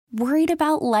Worried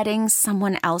about letting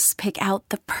someone else pick out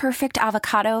the perfect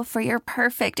avocado for your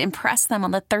perfect impress them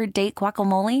on the third date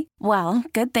guacamole? Well,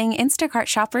 good thing Instacart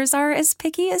shoppers are as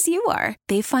picky as you are.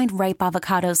 They find ripe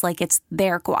avocados like it's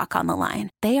their guac on the line.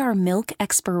 They are milk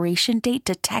expiration date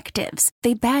detectives.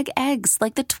 They bag eggs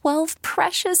like the 12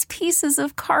 precious pieces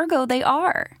of cargo they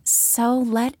are. So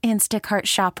let Instacart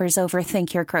shoppers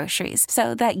overthink your groceries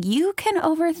so that you can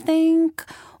overthink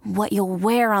what you'll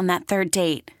wear on that third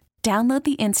date. Download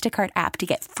the Instacart app to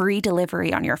get free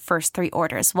delivery on your first 3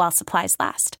 orders while supplies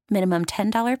last. Minimum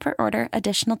 $10 per order.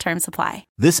 Additional terms apply.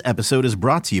 This episode is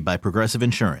brought to you by Progressive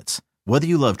Insurance. Whether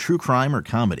you love true crime or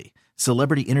comedy,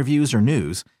 celebrity interviews or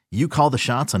news, you call the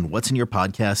shots on what's in your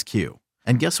podcast queue.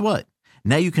 And guess what?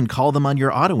 Now you can call them on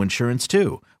your auto insurance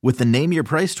too with the Name Your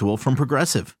Price tool from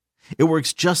Progressive. It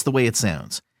works just the way it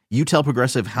sounds. You tell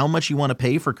Progressive how much you want to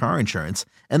pay for car insurance,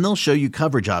 and they'll show you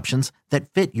coverage options that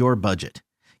fit your budget.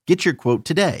 Get your quote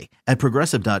today at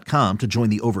Progressive.com to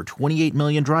join the over 28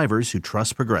 million drivers who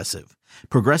trust Progressive.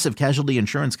 Progressive Casualty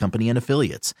Insurance Company and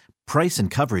Affiliates. Price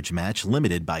and coverage match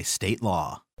limited by state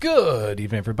law. Good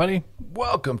evening, everybody.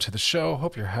 Welcome to the show.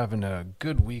 Hope you're having a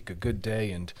good week, a good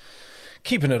day, and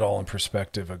keeping it all in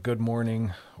perspective. A good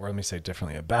morning, or let me say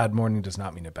differently, a bad morning does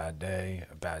not mean a bad day.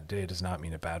 A bad day does not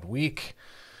mean a bad week.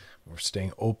 We're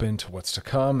staying open to what's to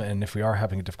come, and if we are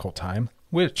having a difficult time,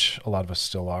 which a lot of us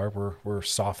still are, we're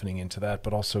softening into that,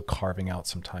 but also carving out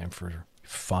some time for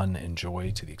fun and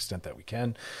joy to the extent that we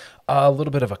can. A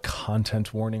little bit of a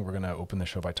content warning. We're going to open the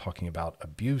show by talking about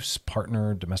abuse,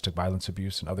 partner, domestic violence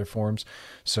abuse, and other forms.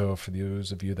 So for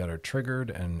those of you that are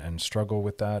triggered and struggle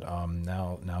with that,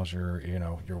 now's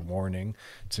your warning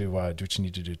to do what you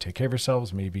need to do. Take care of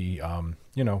yourselves. Maybe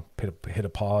hit a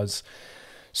pause.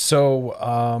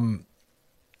 So,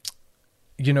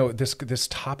 this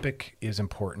topic is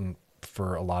important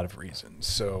for a lot of reasons.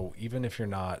 So even if you're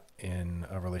not in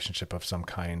a relationship of some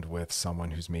kind with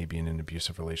someone who's maybe in an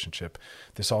abusive relationship,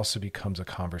 this also becomes a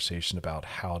conversation about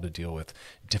how to deal with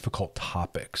difficult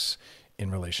topics in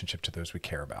relationship to those we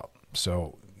care about.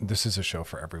 So this is a show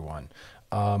for everyone.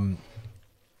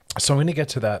 So I'm going to get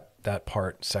to that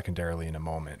part secondarily in a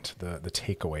moment, the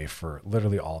takeaway for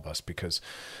literally all of us, because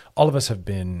all of us have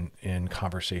been in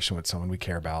conversation with someone we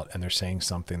care about and they're saying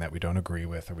something that we don't agree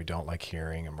with or we don't like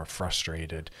hearing, and we're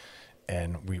frustrated,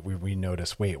 and we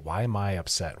notice, wait, why am I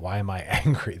upset? Why am I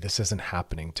angry? This isn't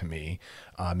happening to me.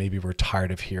 Maybe we're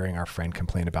tired of hearing our friend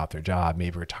complain about their job.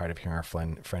 Maybe we're tired of hearing our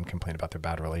friend complain about their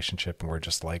bad relationship, and we're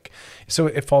just like, so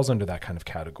it falls under that kind of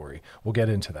category. We'll get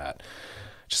into that.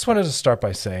 Just wanted to start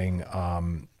by saying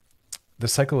the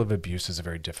cycle of abuse is a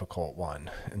very difficult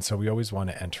one. And so we always want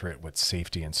to enter it with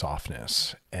safety and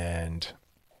softness. And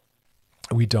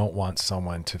we don't want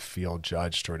someone to feel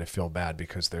judged or to feel bad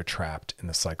because they're trapped in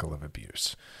the cycle of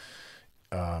abuse.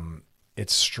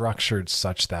 It's structured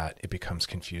such that it becomes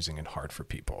confusing and hard for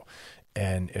people.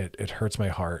 And it hurts my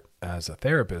heart as a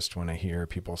therapist when I hear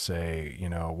people say,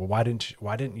 well, why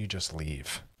didn't you just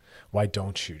leave? Why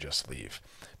don't you just leave?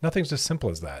 Nothing's as simple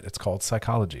as that. It's called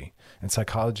psychology, and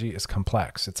psychology is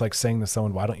complex. It's like saying to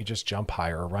someone, why don't you just jump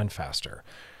higher or run faster?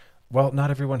 Well,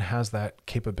 not everyone has that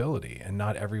capability, and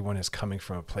not everyone is coming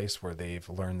from a place where they've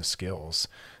learned the skills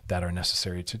that are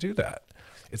necessary to do that.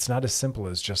 It's not as simple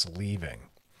as just leaving.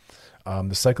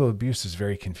 The cycle of abuse is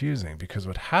very confusing because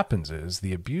what happens is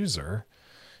the abuser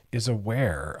is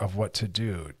aware of what to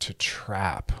do to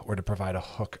trap or to provide a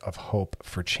hook of hope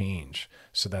for change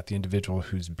so that the individual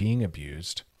who's being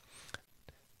abused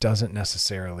doesn't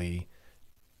necessarily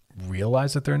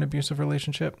realize that they're in an abusive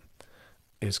relationship,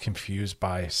 is confused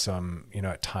by some,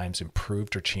 at times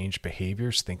improved or changed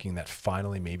behaviors, thinking that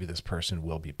finally maybe this person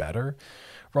will be better.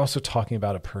 We're also talking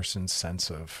about a person's sense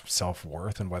of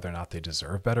self-worth and whether or not they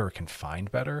deserve better or can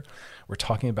find better. We're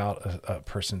talking about a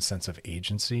person's sense of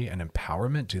agency and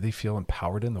empowerment. Do they feel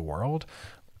empowered in the world?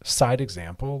 Side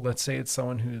example, let's say it's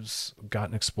someone who's got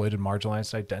an exploited,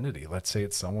 marginalized identity. Let's say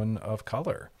it's someone of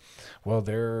color. Well,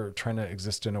 they're trying to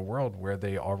exist in a world where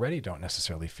they already don't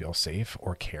necessarily feel safe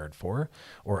or cared for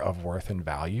or of worth and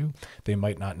value. They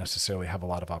might not necessarily have a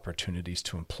lot of opportunities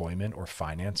to employment or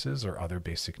finances or other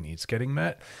basic needs getting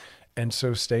met. And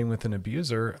so staying with an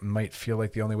abuser might feel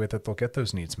like the only way that they'll get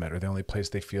those needs met or the only place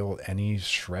they feel any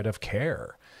shred of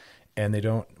care. And they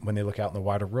don't, when they look out in the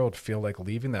wider world, feel like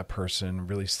leaving that person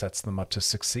really sets them up to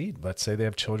succeed. Let's say they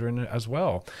have children as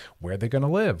well. Where are they going to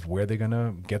live? Where are they going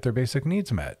to get their basic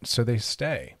needs met? So they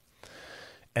stay.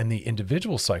 And the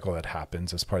individual cycle that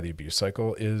happens as part of the abuse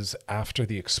cycle is after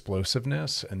the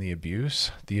explosiveness and the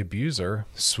abuse, the abuser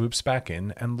swoops back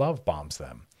in and love bombs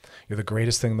them. You're the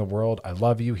greatest thing in the world. I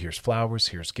love you. Here's flowers.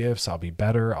 Here's gifts. I'll be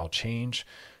better. I'll change.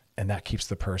 And that keeps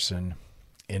the person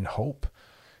in hope,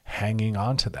 hanging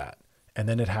on to that. And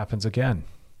then it happens again.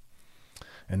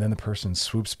 And then the person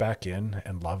swoops back in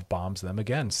and love bombs them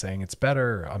again, saying, it's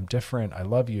better, I'm different, I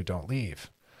love you, don't leave.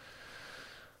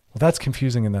 Well, that's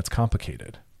confusing and that's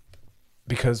complicated.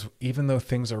 Because even though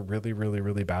things are really, really,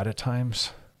 really bad at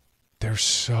times, they're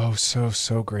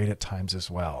so great at times as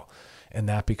well. And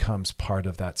that becomes part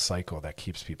of that cycle that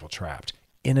keeps people trapped,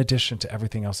 in addition to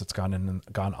everything else that's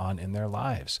gone on in their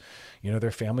lives. You know,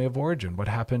 their family of origin, what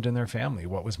happened in their family,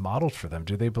 what was modeled for them?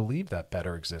 Do they believe that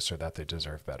better exists or that they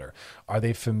deserve better? Are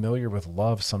they familiar with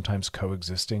love sometimes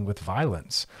coexisting with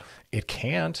violence? It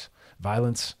can't.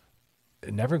 Violence,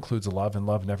 it never includes love, and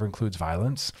love never includes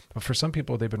violence. But for some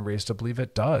people, they've been raised to believe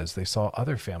it does. They saw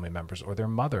other family members or their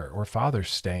mother or father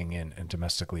staying in a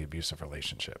domestically abusive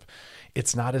relationship.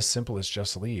 It's not as simple as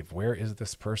just leave. Where is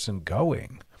this person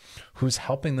going? Who's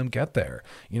helping them get there?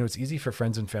 You know, it's easy for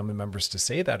friends and family members to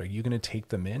say that. Are you going to take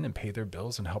them in and pay their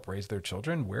bills and help raise their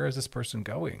children? Where is this person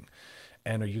going?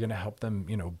 And are you going to help them,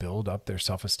 you know, build up their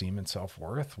self-esteem and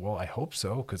self-worth? Well, I hope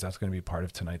so, because that's going to be part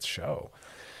of tonight's show.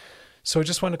 So I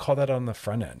just want to call that on the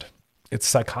front end. It's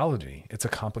psychology. It's a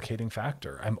complicating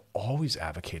factor. I'm always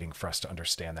advocating for us to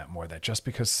understand that more, that just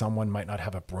because someone might not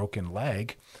have a broken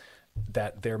leg,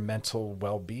 that their mental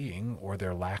well-being or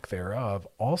their lack thereof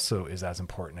also is as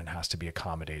important and has to be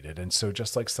accommodated. And so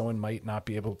just like someone might not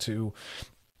be able to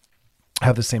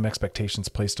have the same expectations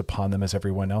placed upon them as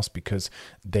everyone else because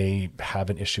they have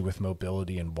an issue with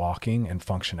mobility and walking and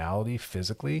functionality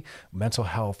physically, mental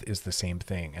health is the same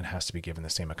thing and has to be given the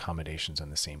same accommodations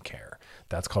and the same care.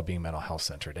 That's called being mental health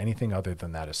centered. Anything other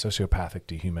than that is sociopathic,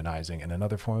 dehumanizing, and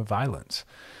another form of violence.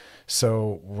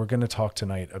 So we're going to talk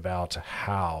tonight about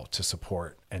how to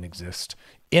support and exist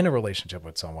in a relationship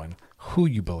with someone who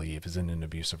you believe is in an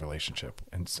abusive relationship.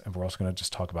 And we're also going to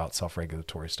just talk about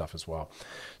self-regulatory stuff as well.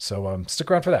 So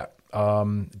stick around for that.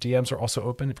 DMs are also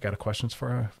open. If you've got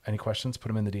any questions, put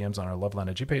them in the DMs on our Loveline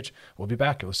IG page. We'll be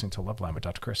back. You're listening to Loveline with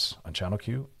Dr. Chris on Channel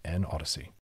Q and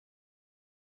Odyssey.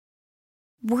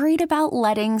 Worried about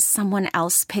letting someone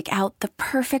else pick out the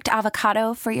perfect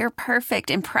avocado for your perfect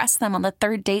impress them on the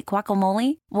third date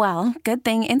guacamole? Well, good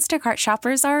thing Instacart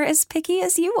shoppers are as picky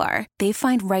as you are. They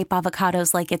find ripe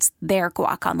avocados like it's their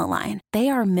guac on the line. They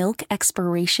are milk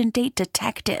expiration date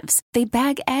detectives. They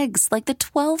bag eggs like the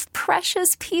 12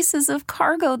 precious pieces of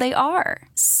cargo they are.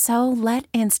 So let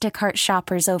Instacart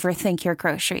shoppers overthink your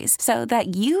groceries so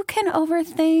that you can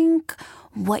overthink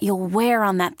what you'll wear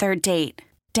on that third date.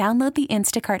 Download the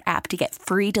Instacart app to get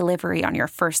free delivery on your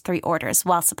first 3 orders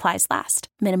while supplies last.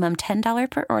 Minimum $10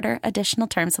 per order. Additional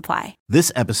terms apply.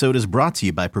 This episode is brought to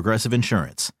you by Progressive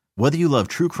Insurance. Whether you love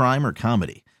true crime or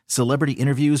comedy, celebrity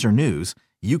interviews or news,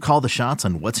 you call the shots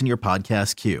on what's in your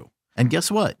podcast queue. And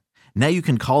guess what? Now you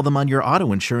can call them on your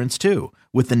auto insurance too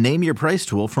with the Name Your Price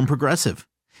tool from Progressive.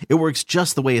 It works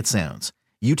just the way it sounds.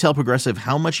 You tell Progressive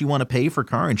how much you want to pay for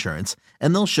car insurance,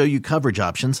 and they'll show you coverage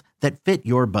options that fit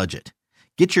your budget.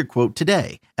 Get your quote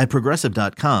today at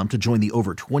Progressive.com to join the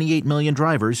over 28 million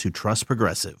drivers who trust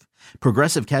Progressive.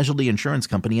 Progressive Casualty Insurance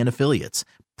Company and Affiliates.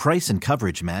 Price and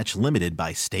coverage match limited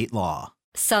by state law.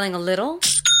 Selling a little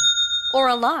or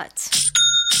a lot?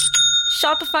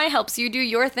 Shopify helps you do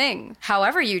your thing,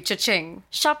 however you cha-ching.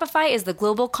 Shopify is the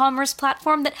global commerce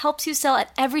platform that helps you sell at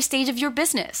every stage of your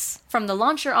business. From the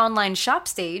launch your online shop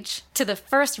stage, to the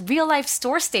first real-life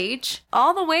store stage,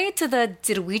 all the way to the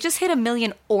did we just hit 1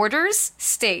 million orders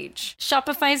stage.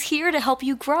 Shopify's here to help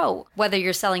you grow. Whether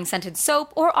you're selling scented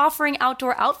soap or offering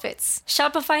outdoor outfits,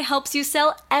 Shopify helps you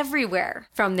sell everywhere.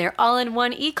 From their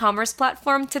all-in-one e-commerce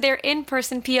platform to their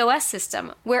in-person POS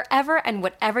system, wherever and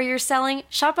whatever you're selling,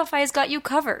 Shopify's got you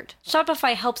covered.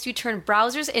 Shopify helps you turn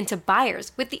browsers into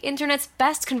buyers with the internet's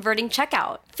best converting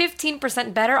checkout.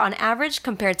 15% better on average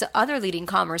compared to other leading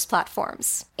commerce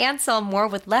platforms. And sell more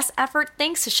with less effort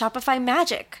thanks to Shopify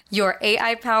Magic, your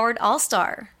AI-powered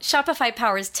all-star. Shopify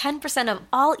powers 10% of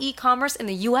all e-commerce in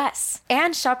the US.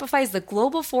 And Shopify is the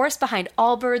global force behind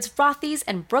Allbirds, Rothy's,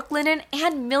 and Brooklinen,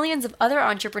 and millions of other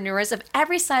entrepreneurs of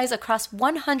every size across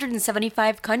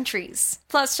 175 countries.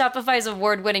 Plus, Shopify's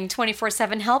award-winning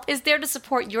 24/7 help is there to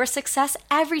support your success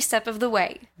every step of the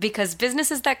way. Because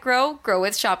businesses that grow, grow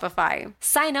with Shopify.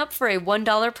 Sign up for a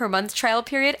 $1 per month trial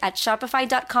period at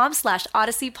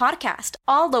shopify.com/Odyssey Podcast,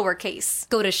 all lowercase.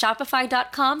 Go to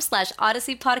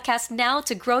shopify.com/Odyssey Podcast now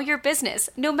to grow your business,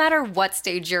 no matter what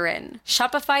stage you're in.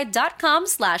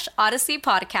 Shopify.com/Odyssey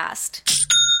Podcast.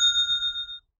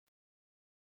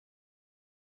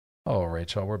 Oh,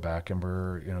 Rachel, we're back, and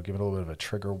we're giving a little bit of a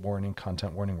trigger warning,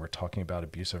 content warning. We're talking about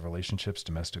abusive relationships,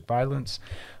 domestic violence.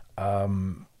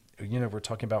 We're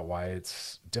talking about why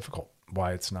it's difficult,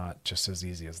 why it's not just as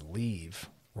easy as leave,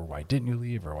 or why didn't you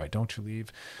leave, or why don't you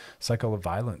leave. Cycle of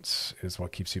violence is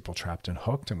what keeps people trapped and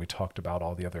hooked. And we talked about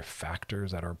all the other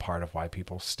factors that are part of why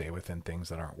people stay within things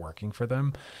that aren't working for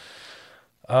them.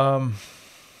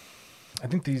 I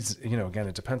think these, again,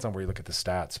 it depends on where you look at the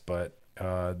stats, but,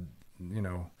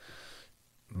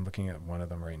 I'm looking at one of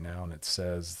them right now, and it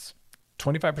says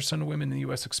 25% of women in the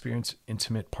U.S. experience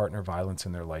intimate partner violence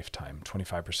in their lifetime.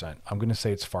 25%. I'm going to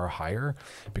say it's far higher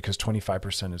because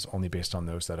 25% is only based on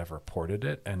those that have reported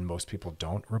it, and most people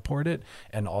don't report it.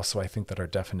 And also, I think that our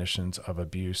definitions of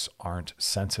abuse aren't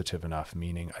sensitive enough,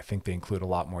 meaning I think they include a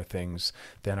lot more things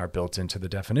than are built into the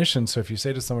definition. So if you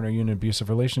say to someone, are you in an abusive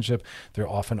relationship? They're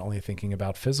often only thinking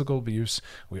about physical abuse.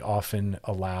 We often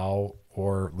allow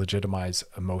or legitimize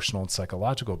emotional and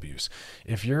psychological abuse.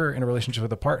 If you're in a relationship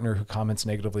with a partner who comments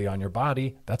negatively on your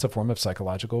body, that's a form of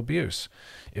psychological abuse.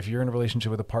 If you're in a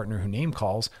relationship with a partner who name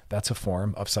calls, that's a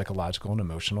form of psychological and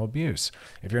emotional abuse.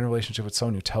 If you're in a relationship with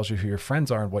someone who tells you who your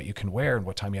friends are and what you can wear and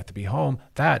what time you have to be home,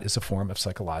 that is a form of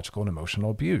psychological and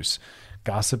emotional abuse.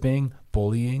 Gossiping,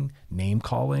 bullying, name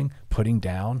calling, putting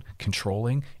down,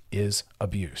 controlling is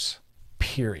abuse.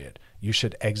 Period. You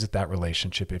should exit that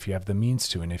relationship if you have the means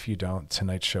to. And if you don't,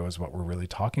 tonight's show is what we're really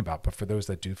talking about. But for those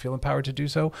that do feel empowered to do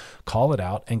so, call it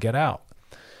out and get out.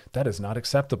 That is not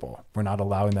acceptable. We're not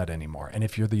allowing that anymore. And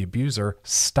if you're the abuser,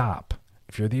 stop.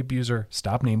 If you're the abuser,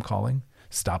 stop name calling,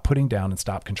 stop putting down, and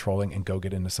stop controlling, and go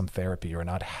get into some therapy. You're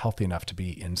not healthy enough to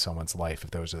be in someone's life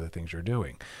if those are the things you're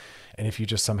doing. And if you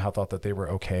just somehow thought that they were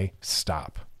okay,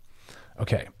 stop.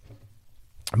 Okay.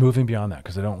 Moving beyond that,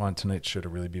 because I don't want tonight's show to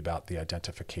really be about the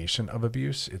identification of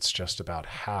abuse. It's just about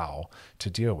how to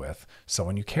deal with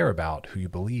someone you care about who you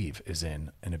believe is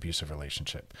in an abusive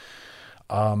relationship.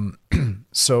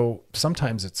 So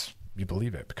sometimes you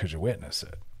believe it because you witness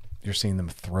it. You're seeing them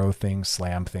throw things,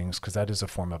 slam things, because that is a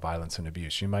form of violence and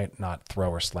abuse. You might not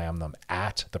throw or slam them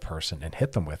at the person and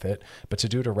hit them with it, but to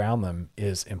do it around them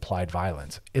is implied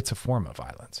violence. It's a form of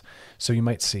violence. So you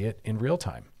might see it in real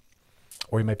time.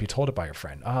 Or you might be told it by your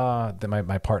friend, that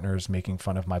my partner is making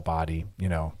fun of my body,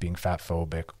 being fat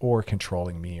phobic or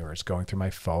controlling me, or is going through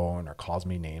my phone, or calls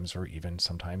me names, or even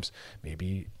sometimes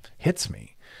maybe hits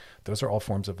me. Those are all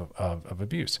forms of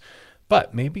abuse.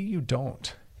 But maybe you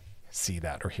don't see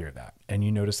that or hear that, and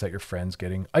you notice that your friend's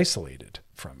getting isolated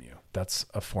from you. That's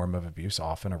a form of abuse,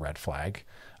 often a red flag.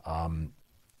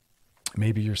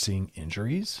 Maybe you're seeing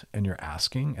injuries and you're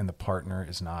asking, and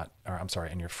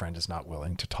and your friend is not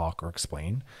willing to talk or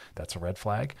explain. That's a red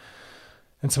flag.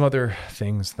 And some other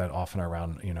things that often are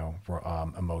around,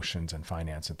 emotions and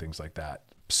finance and things like that.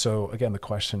 So again, the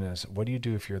question is, what do you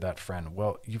do if you're that friend?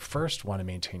 Well, you first want to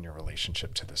maintain your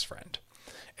relationship to this friend.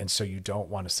 And so you don't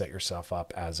want to set yourself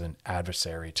up as an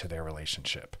adversary to their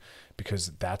relationship,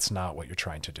 because that's not what you're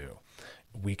trying to do.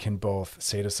 We can both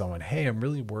say to someone, hey, I'm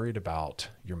really worried about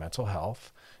your mental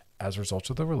health as a result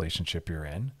of the relationship you're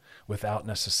in, without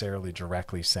necessarily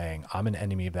directly saying, I'm an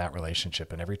enemy of that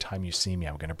relationship, and every time you see me,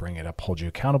 I'm going to bring it up, hold you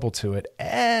accountable to it.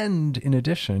 And in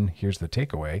addition, here's the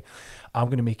takeaway, I'm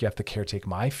going to make you have to caretake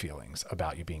my feelings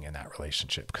about you being in that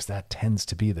relationship, because that tends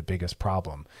to be the biggest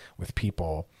problem with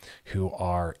people who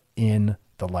are in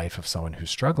the life of someone who's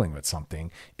struggling with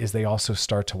something, is they also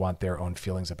start to want their own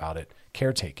feelings about it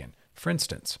caretaken. For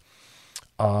instance,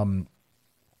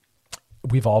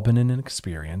 we've all been in an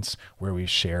experience where we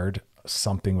shared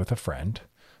something with a friend,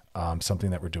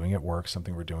 something that we're doing at work,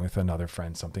 something we're doing with another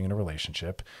friend, something in a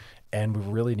relationship, and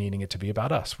we're really needing it to be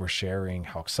about us. We're sharing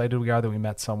how excited we are that we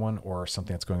met someone, or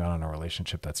something that's going on in our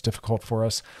relationship that's difficult for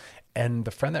us. And the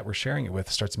friend that we're sharing it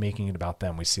with starts making it about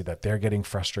them. We see that they're getting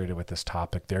frustrated with this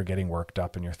topic. They're getting worked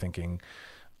up, and you're thinking,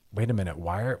 wait a minute,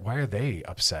 why are they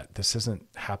upset? This isn't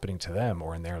happening to them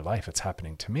or in their life. It's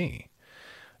happening to me.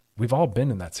 We've all been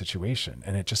in that situation,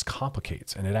 and it just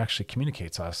complicates, and it actually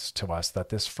communicates to us that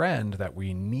this friend that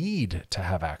we need to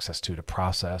have access to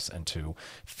process and to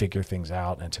figure things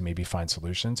out and to maybe find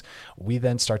solutions, we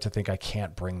then start to think, I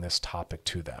can't bring this topic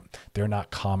to them. They're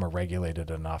not calm or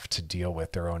regulated enough to deal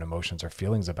with their own emotions or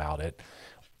feelings about it.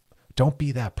 Don't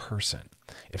be that person.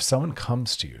 If someone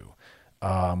comes to you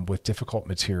with difficult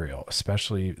material,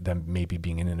 especially them maybe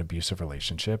being in an abusive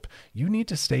relationship, you need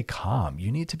to stay calm.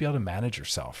 You need to be able to manage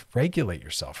yourself, regulate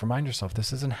yourself, remind yourself,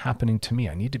 this isn't happening to me.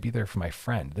 I need to be there for my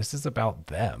friend. This is about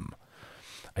them.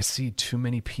 I see too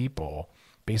many people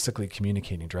basically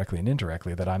communicating directly and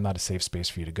indirectly that I'm not a safe space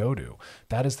for you to go to.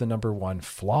 That is the number one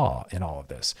flaw in all of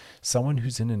this. Someone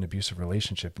who's in an abusive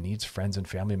relationship needs friends and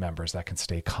family members that can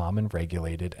stay calm and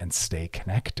regulated and stay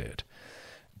connected.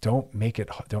 Don't make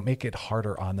it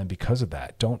harder on them because of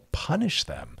that. Don't punish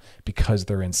them because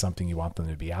they're in something you want them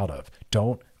to be out of.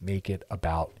 Don't make it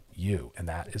about you. And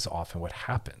that is often what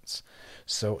happens.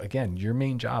 So again, your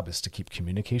main job is to keep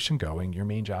communication going. Your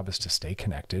main job is to stay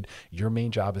connected. Your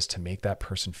main job is to make that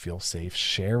person feel safe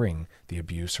sharing the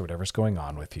abuse or whatever's going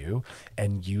on with you,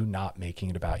 and you not making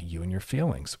it about you and your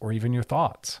feelings or even your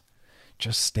thoughts.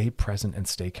 Just stay present and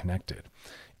stay connected.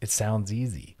 It sounds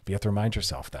easy, but you have to remind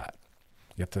yourself that.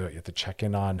 You have to check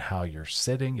in on how you're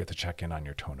sitting. You have to check in on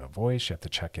your tone of voice. You have to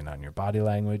check in on your body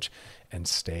language and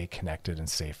stay connected and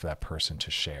safe for that person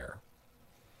to share.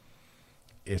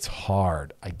 It's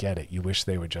hard. I get it. You wish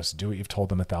they would just do what you've told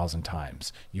them 1,000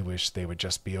 times. You wish they would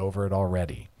just be over it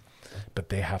already. But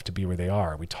they have to be where they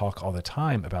are. We talk all the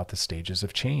time about the stages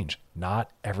of change.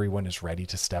 Not everyone is ready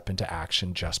to step into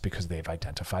action just because they've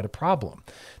identified a problem.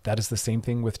 That is the same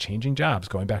thing with changing jobs,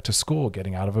 going back to school,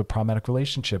 getting out of a problematic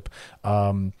relationship,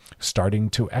 starting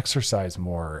to exercise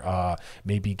more,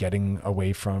 maybe getting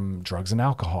away from drugs and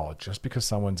alcohol. Just because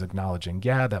someone's acknowledging,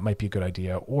 yeah, that might be a good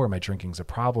idea, or my drinking's a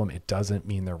problem, it doesn't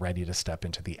mean they're ready to step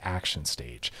into the action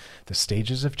stage. The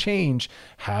stages of change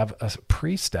have a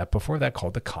pre-step before that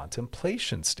called the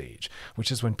contemplation stage, which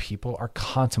is when people are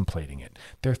contemplating it.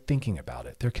 They're thinking about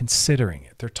it. They're considering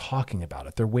it. They're talking about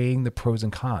it. They're weighing the pros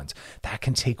and cons. That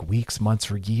can take weeks,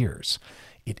 months, or years.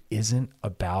 It isn't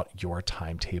about your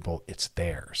timetable. It's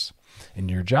theirs. And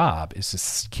your job is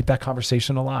to keep that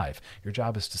conversation alive. Your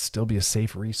job is to still be a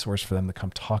safe resource for them to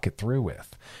come talk it through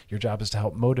with. Your job is to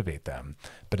help motivate them.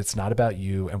 But it's not about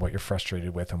you and what you're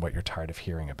frustrated with and what you're tired of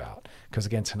hearing about. Because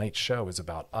again, tonight's show is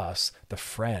about us, the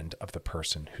friend of the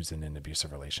person who's in an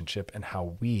abusive relationship, and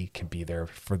how we can be there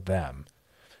for them.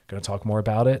 Going to talk more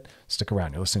about it. Stick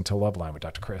around. You're listening to Loveline with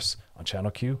Dr. Chris on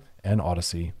Channel Q and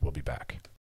Odyssey. We'll be back.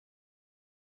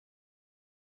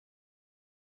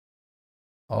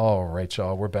 All right,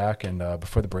 y'all, we're back. And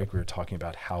before the break, we were talking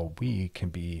about how we can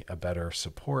be a better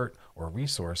support or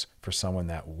resource for someone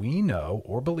that we know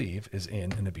or believe is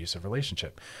in an abusive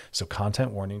relationship. So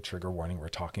content warning, trigger warning, we're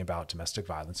talking about domestic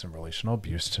violence and relational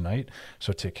abuse tonight.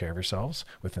 So take care of yourselves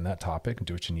within that topic and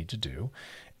do what you need to do.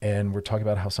 And we're talking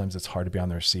about how sometimes it's hard to be on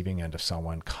the receiving end of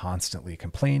someone constantly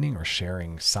complaining or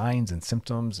sharing signs and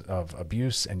symptoms of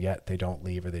abuse, and yet they don't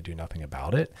leave or they do nothing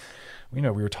about it. You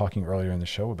know, we were talking earlier in the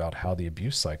show about how the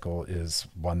abuse cycle is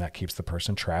one that keeps the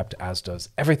person trapped, as does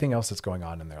everything else that's going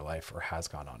on in their life or has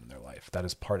gone on in their life. That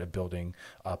is part of building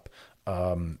up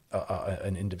an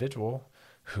individual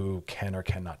who can or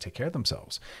cannot take care of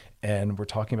themselves. And we're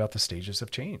talking about the stages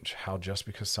of change, how just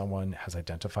because someone has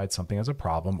identified something as a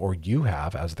problem, or you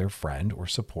have as their friend or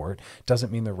support,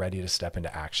 doesn't mean they're ready to step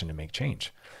into action and make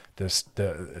change. This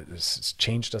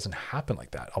change doesn't happen like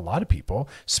that. A lot of people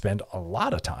spend a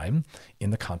lot of time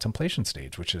in the contemplation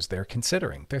stage, which is they're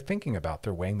considering, they're thinking about,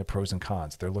 they're weighing the pros and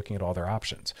cons, they're looking at all their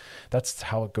options. That's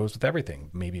how it goes with everything.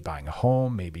 Maybe buying a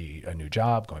home, maybe a new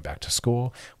job, going back to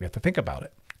school. We have to think about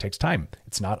it. Takes time.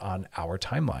 It's not on our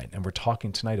timeline. And we're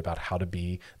talking tonight about how to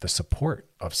be the support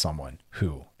of someone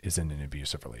who is in an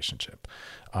abusive relationship.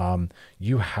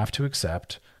 You have to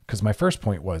accept, because my first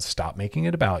point was stop making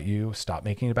it about you. Stop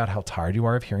making it about how tired you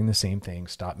are of hearing the same thing.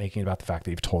 Stop making it about the fact that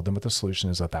you've told them what the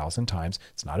solution is 1,000 times.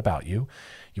 It's not about you.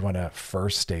 You want to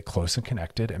first stay close and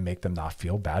connected and make them not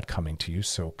feel bad coming to you.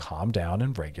 So calm down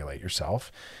and regulate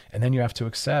yourself. And then you have to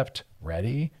accept,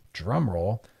 ready, drum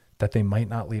roll, that they might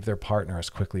not leave their partner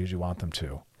as quickly as you want them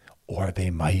to, or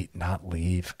they might not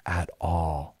leave at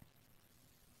all.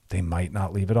 They might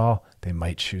not leave at all. They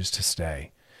might choose to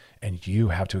stay. And you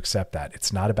have to accept that.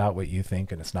 It's not about what you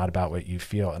think and it's not about what you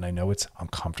feel. And I know it's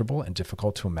uncomfortable and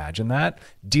difficult to imagine that.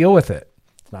 Deal with it.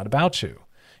 It's not about you.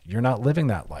 You're not living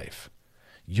that life.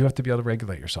 You have to be able to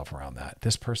regulate yourself around that.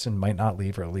 This person might not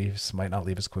leave, or might not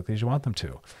leave as quickly as you want them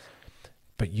to.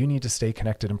 But you need to stay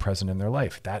connected and present in their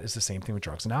life. That is the same thing with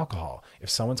drugs and alcohol.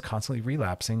 If someone's constantly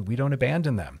relapsing, we don't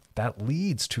abandon them. That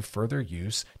leads to further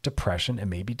use, depression, and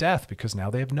maybe death, because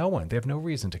now they have no one. They have no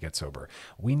reason to get sober.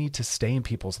 We need to stay in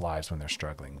people's lives when they're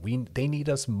struggling. They need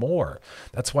us more.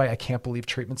 That's why I can't believe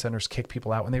treatment centers kick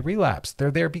people out when they relapse. They're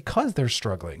there because they're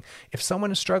struggling. If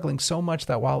someone is struggling so much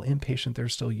that while inpatient they're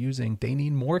still using, they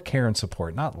need more care and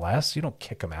support, not less. You don't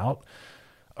kick them out.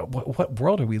 What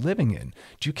world are we living in?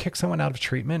 Do you kick someone out of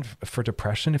treatment for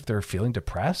depression if they're feeling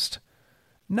depressed?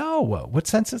 No. What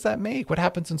sense does that make? What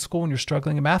happens in school when you're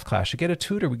struggling in math class? You get a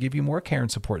tutor. We give you more care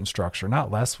and support and structure, not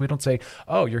less. We don't say,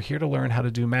 oh, you're here to learn how to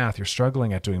do math. You're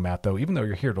struggling at doing math, though. Even though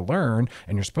you're here to learn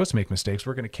and you're supposed to make mistakes,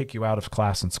 we're going to kick you out of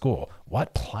class and school.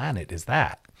 What planet is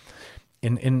that?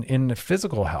 In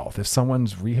physical health, if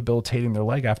someone's rehabilitating their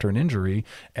leg after an injury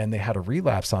and they had a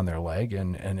relapse on their leg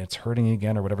and it's hurting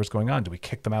again or whatever's going on, do we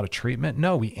kick them out of treatment?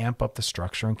 No, we amp up the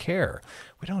structure and care.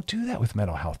 We don't do that with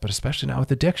mental health, but especially now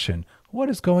with addiction. What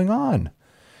is going on?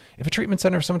 If a treatment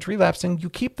center, if someone's relapsing, you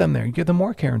keep them there. You give them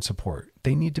more care and support.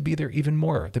 They need to be there even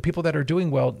more. The people that are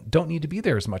doing well don't need to be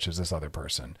there as much as this other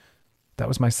person. That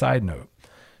was my side note.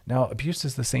 Now, abuse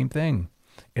is the same thing.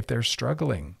 If they're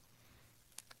struggling,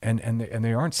 and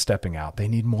they aren't stepping out, they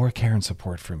need more care and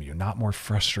support from you, not more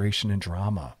frustration and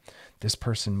drama. This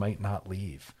person might not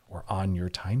leave or on your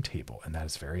timetable, and that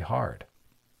is very hard.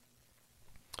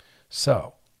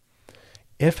 So,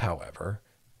 if, however,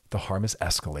 the harm is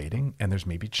escalating and there's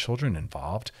maybe children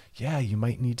involved, yeah, you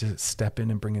might need to step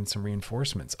in and bring in some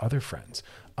reinforcements, other friends,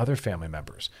 other family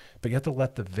members. But you have to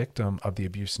let the victim of the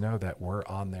abuse know that we're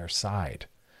on their side.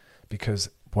 Because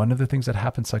one of the things that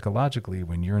happens psychologically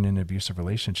when you're in an abusive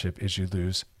relationship is you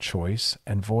lose choice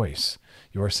and voice.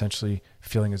 You're essentially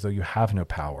feeling as though you have no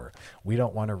power. We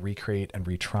don't want to recreate and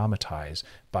re-traumatize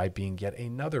by being yet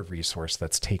another resource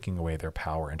that's taking away their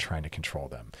power and trying to control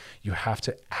them. You have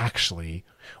to actually,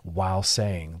 while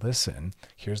saying, listen,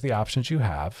 here's the options you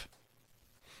have,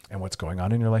 and what's going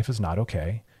on in your life is not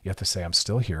okay. You have to say, I'm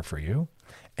still here for you.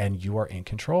 And you are in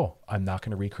control. I'm not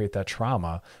going to recreate that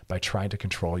trauma by trying to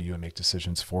control you and make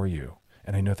decisions for you.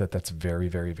 And I know that that's very,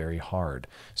 very, very hard.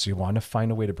 So you want to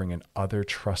find a way to bring in other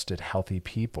trusted, healthy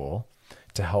people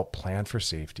to help plan for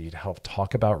safety, to help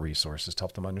talk about resources, to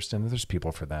help them understand that there's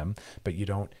people for them, but you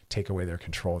don't take away their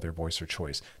control, their voice or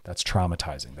choice. That's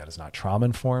traumatizing. That is not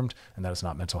trauma-informed, and that is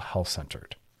not mental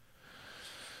health-centered.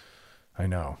 I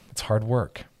know. It's hard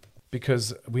work.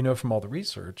 Because we know from all the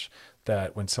research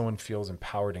that when someone feels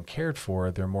empowered and cared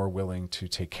for, they're more willing to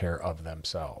take care of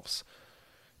themselves.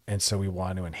 And so we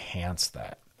want to enhance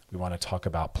that. We want to talk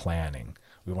about planning.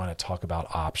 We want to talk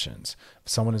about options.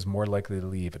 Someone is more likely to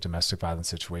leave a domestic violence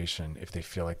situation if they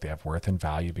feel like they have worth and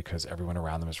value because everyone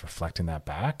around them is reflecting that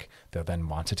back. They'll then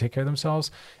want to take care of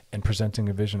themselves and presenting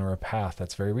a vision or a path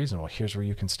that's very reasonable. Here's where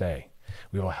you can stay.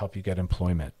 We will help you get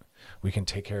employment. We can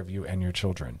take care of you and your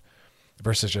children.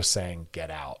 Versus just saying,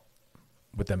 get out,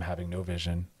 with them having no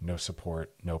vision, no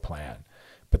support, no plan.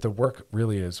 But the work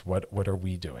really is, what are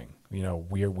we doing? You know,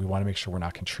 we want to make sure we're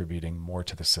not contributing more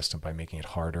to the system by making it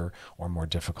harder or more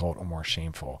difficult or more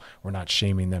shameful. We're not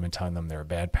shaming them and telling them they're a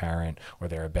bad parent or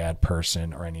they're a bad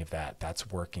person or any of that. That's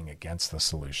working against the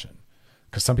solution.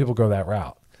 Because some people go that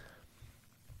route.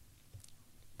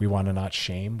 We want to not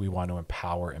shame. We want to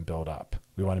empower and build up.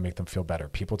 We want to make them feel better.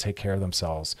 People take care of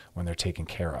themselves when they're taken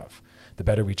care of. The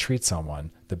better we treat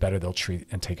someone, the better they'll treat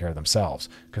and take care of themselves.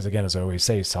 Because again, as I always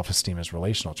say, self-esteem is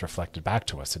relational. It's reflected back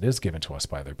to us. It is given to us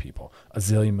by other people. A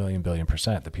zillion, million,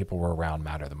 billion%. The people we're around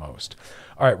matter the most.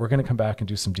 All right, we're going to come back and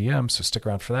do some DMs, so stick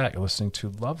around for that. You're listening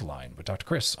to Loveline with Dr.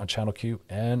 Chris on Channel Q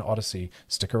and Odyssey.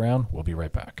 Stick around. We'll be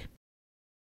right back.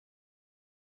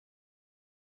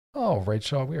 All right,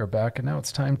 y'all, we are back, and now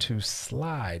it's time to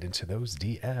slide into those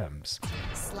DMs.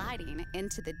 Sliding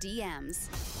into the DMs.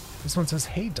 This one says,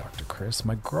 hey, Dr. Chris,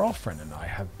 my girlfriend and I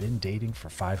have been dating for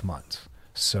 5 months.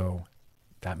 So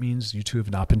that means you two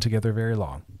have not been together very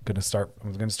long. I'm going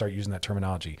to start using that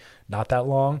terminology. Not that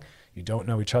long. You don't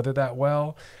know each other that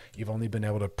well. You've only been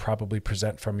able to probably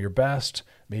present from your best.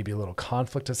 Maybe a little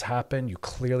conflict has happened. You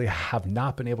clearly have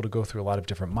not been able to go through a lot of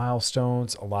different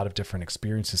milestones, a lot of different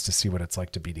experiences to see what it's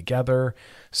like to be together.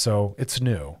 So it's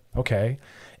new. Okay.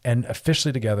 And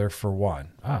officially together for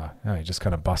 1. You just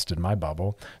kind of busted my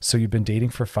bubble. So you've been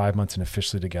dating for 5 months and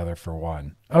officially together for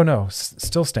 1. Oh no,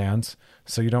 still stands.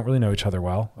 So you don't really know each other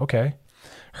well. Okay.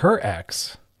 Her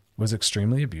ex was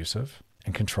extremely abusive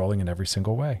and controlling in every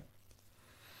single way.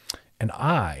 And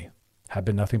I have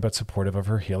been nothing but supportive of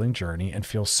her healing journey and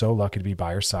feel so lucky to be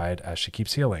by her side as she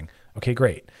keeps healing. Okay,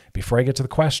 great. Before I get to the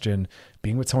question,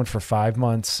 being with someone for 5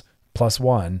 months plus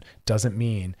 1 doesn't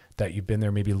mean that you've been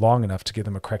there maybe long enough to give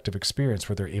them a corrective experience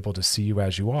where they're able to see you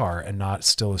as you are and not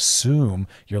still assume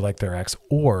you're like their ex,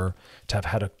 or to have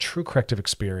had a true corrective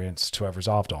experience to have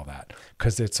resolved all that,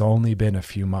 because it's only been a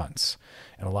few months.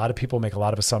 And a lot of people make a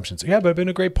lot of assumptions. Yeah, but I've been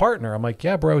a great partner. I'm like,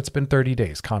 yeah, bro, it's been 30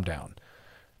 days. Calm down.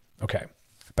 Okay,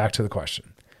 back to the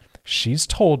question. She's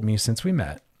told me since we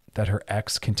met that her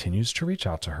ex continues to reach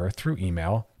out to her through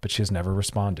email, but she has never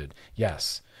responded.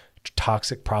 Yes,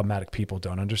 Toxic, problematic people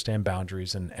don't understand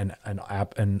boundaries and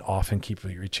often keep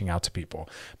reaching out to people.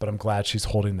 But I'm glad she's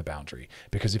holding the boundary,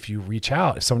 because if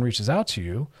someone reaches out to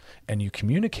you and you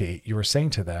communicate, you are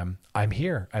saying to them, I'm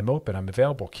here, I'm open, I'm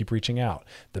available, keep reaching out.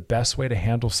 The best way to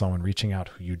handle someone reaching out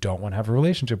who you don't want to have a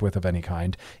relationship with of any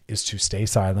kind is to stay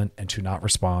silent and to not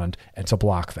respond and to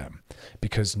block them,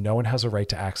 because no one has a right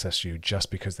to access you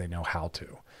just because they know how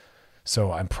to.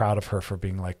 So I'm proud of her for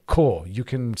being like, cool, you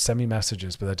can send me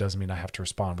messages, but that doesn't mean I have to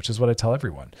respond, which is what I tell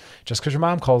everyone. Just because your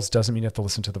mom calls doesn't mean you have to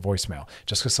listen to the voicemail.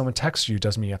 Just because someone texts you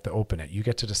doesn't mean you have to open it. You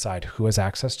get to decide who has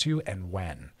access to you and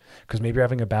when. Because maybe you're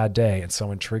having a bad day and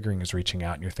someone triggering is reaching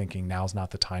out and you're thinking now's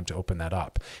not the time to open that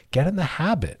up. Get in the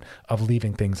habit of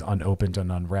leaving things unopened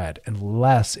and unread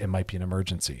unless it might be an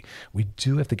emergency. We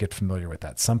do have to get familiar with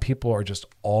that. Some people are just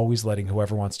always letting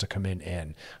whoever wants to come in,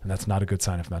 and that's not a good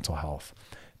sign of mental health.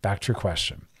 Back to your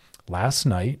question. Last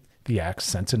night, the ex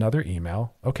sent another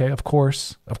email. Okay, of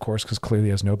course, because clearly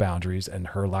has no boundaries, and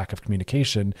her lack of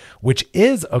communication, which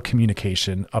is a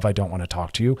communication of I don't want to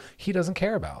talk to you, he doesn't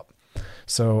care about.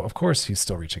 So of course he's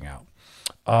still reaching out.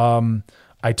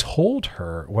 I told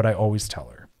her what I always tell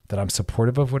her, that I'm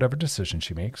supportive of whatever decision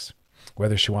she makes,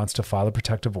 whether she wants to file a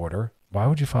protective order. Why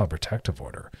would you file a protective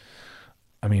order?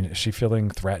 I mean, is she feeling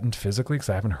threatened physically? Because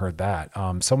I haven't heard that.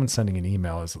 Someone sending an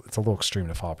email, it's a little extreme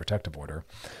to file a protective order.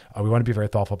 We want to be very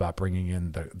thoughtful about bringing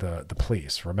in the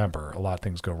police. Remember, a lot of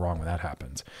things go wrong when that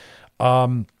happens.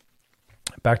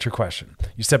 Back to your question.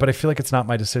 You said, but I feel like it's not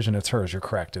my decision, it's hers. You're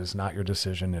correct. It is not your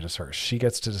decision, it is hers. She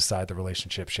gets to decide the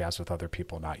relationship she has with other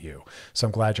people, not you. So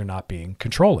I'm glad you're not being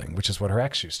controlling, which is what her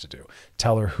ex used to do.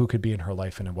 Tell her who could be in her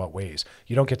life and in what ways.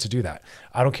 You don't get to do that.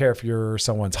 I don't care if you're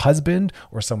someone's husband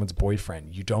or someone's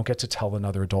boyfriend. You don't get to tell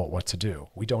another adult what to do.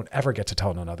 We don't ever get to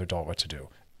tell another adult what to do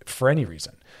for any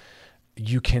reason.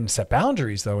 You can set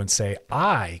boundaries though and say,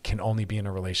 I can only be in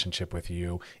a relationship with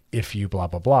you if you blah,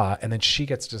 blah, blah. And then she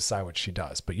gets to decide what she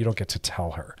does, but you don't get to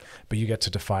tell her, but you get to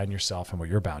define yourself and what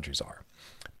your boundaries are.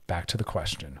 Back to the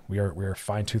question. We are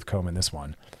fine tooth comb in this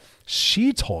one.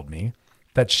 She told me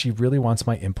that she really wants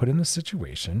my input in the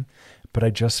situation, but I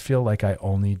just feel like I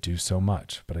only do so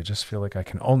much, but I just feel like I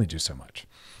can only do so much.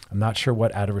 I'm not sure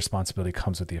what added responsibility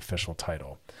comes with the official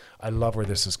title. I love where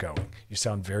this is going. You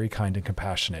sound very kind and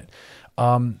compassionate.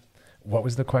 What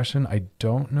was the question? I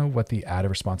don't know what the added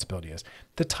responsibility is.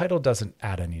 The title doesn't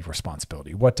add any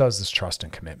responsibility. What does is trust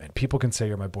and commitment. People can say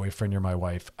you're my boyfriend, you're my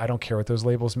wife. I don't care what those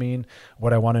labels mean.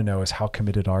 What I want to know is how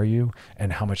committed are you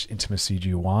and how much intimacy do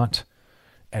you want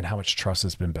and how much trust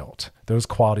has been built. Those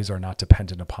qualities are not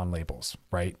dependent upon labels,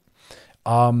 right?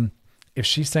 If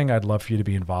she's saying, I'd love for you to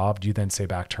be involved, you then say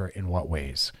back to her, in what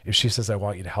ways? If she says, I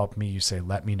want you to help me, you say,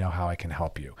 let me know how I can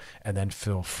help you, and then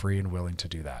feel free and willing to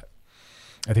do that.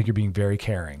 I think you're being very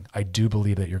caring. I do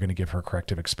believe that you're going to give her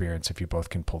corrective experience if you both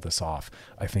can pull this off.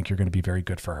 I think you're going to be very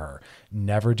good for her.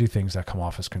 Never do things that come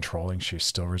off as controlling. She's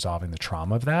still resolving the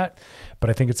trauma of that. But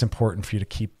I think it's important for you to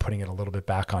keep putting it a little bit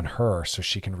back on her so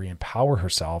she can re-empower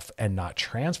herself and not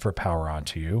transfer power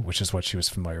onto you, which is what she was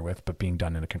familiar with, but being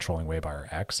done in a controlling way by her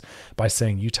ex, by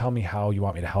saying, you tell me how you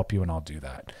want me to help you and I'll do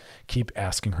that. Keep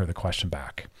asking her the question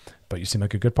back. But you seem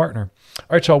like a good partner. All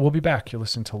right, y'all, we'll be back. You're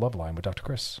listening to Love Line with Dr.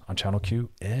 Chris on Channel Q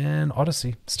and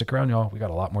Odyssey. Stick around, y'all. We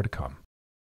got a lot more to come.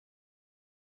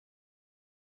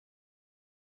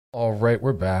 All right,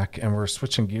 we're back and we're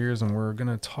switching gears and we're going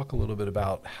to talk a little bit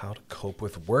about how to cope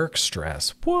with work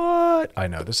stress. What? I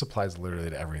know this applies literally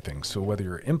to everything. So whether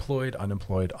you're employed,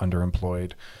 unemployed,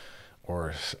 underemployed,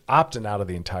 or opting out of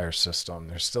the entire system,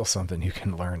 there's still something you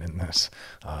can learn in this.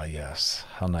 Yes,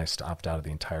 how nice to opt out of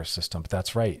the entire system. But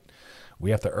that's right. We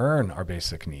have to earn our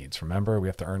basic needs. Remember, we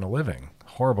have to earn a living.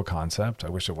 Horrible concept. I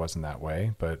wish it wasn't that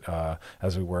way. But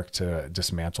as we work to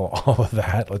dismantle all of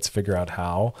that, let's figure out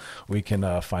how we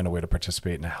can find a way to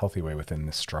participate in a healthy way within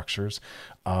the structures.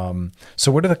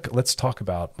 So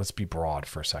let's be broad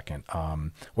for a second.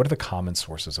 What are the common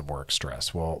sources of work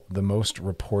stress? Well, the most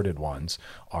reported ones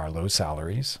are low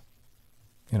salaries.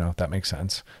 You know, that makes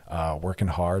sense. Working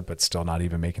hard, but still not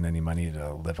even making any money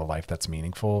to live a life that's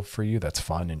meaningful for you, that's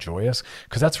fun and joyous,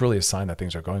 because that's really a sign that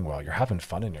things are going well. You're having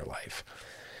fun in your life.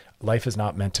 Life is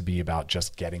not meant to be about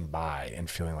just getting by and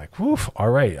feeling like, woof, all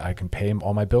right, I can pay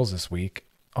all my bills this week.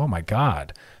 Oh my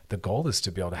God, The goal is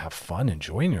to be able to have fun,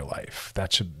 enjoy in your life.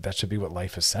 That should be what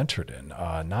life is centered in,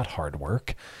 not hard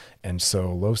work. And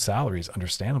so low salaries,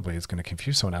 understandably, is going to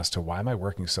confuse someone as to why am I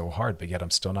working so hard, but yet I'm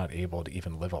still not able to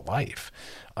even live a life.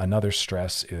 Another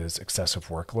stress is excessive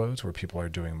workloads, where people are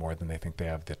doing more than they think they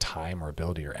have the time or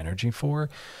ability or energy for.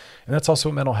 And that's also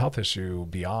a mental health issue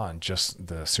beyond just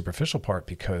the superficial part,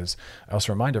 because I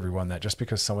also remind everyone that just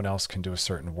because someone else can do a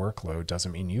certain workload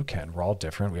doesn't mean you can. We're all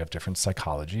different. We have different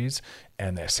psychologies,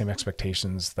 and the same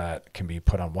expectations that can be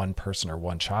put on one person or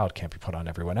one child can't be put on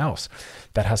everyone else.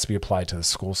 That has to be applied to the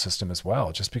school system as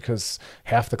well. Just because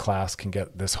half the class can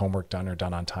get this homework done or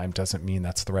done on time doesn't mean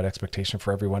that's the right expectation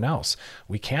for everyone else.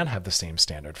 We can have the same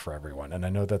standard for everyone. And I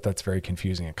know that that's very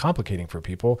confusing and complicating for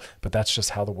people, but that's just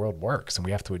how the world works. And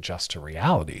we have to adjust to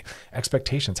reality.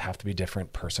 Expectations have to be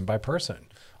different person by person.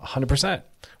 100%.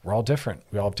 We're all different.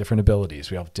 We all have different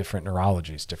abilities. We all have different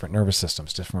neurologies, different nervous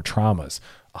systems, different traumas.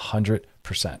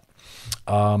 100%.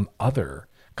 Other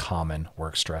common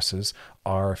work stresses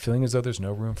are feeling as though there's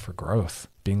no room for growth,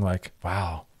 being like,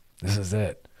 wow, this is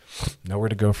it, nowhere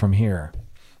to go from here.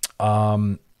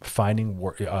 Finding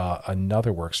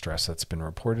another work stress that's been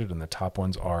reported, and the top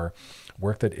ones are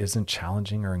work that isn't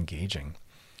challenging or engaging.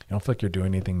 You don't feel like you're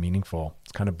doing anything meaningful.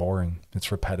 It's kind of boring.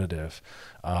 It's repetitive.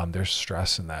 There's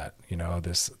stress in that,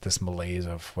 this malaise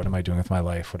of what am I doing with my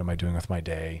life? What am I doing with my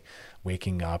day?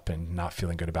 Waking up and not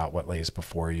feeling good about what lays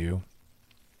before you.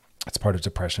 It's part of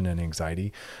depression and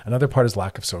anxiety. Another part is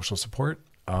lack of social support.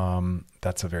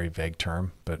 That's a very vague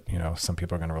term, but some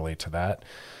people are going to relate to that.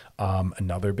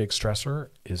 Another big stressor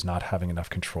is not having enough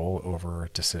control over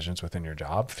decisions within your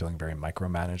job, feeling very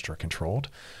micromanaged or controlled.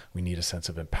 We need a sense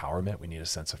of empowerment. We need a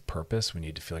sense of purpose. We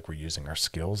need to feel like we're using our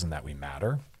skills and that we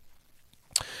matter.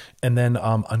 And then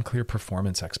unclear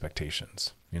performance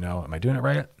expectations. Am I doing it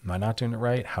right? Am I not doing it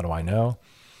right? How do I know?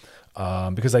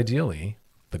 Because ideally,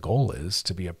 the goal is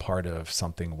to be a part of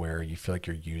something where you feel like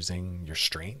you're using your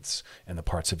strengths and the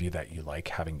parts of you that you like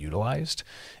having utilized,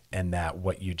 and that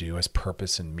what you do has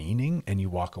purpose and meaning, and you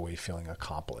walk away feeling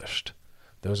accomplished.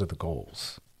 Those are the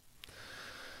goals.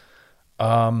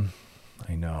 I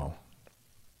know.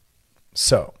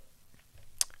 So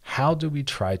how do we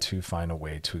try to find a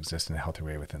way to exist in a healthy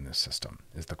way within this system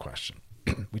is the question.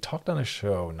 We talked on a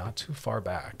show not too far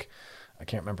back. I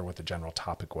can't remember what the general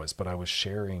topic was, but I was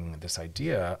sharing this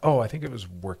idea. I think it was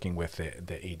working with the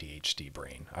ADHD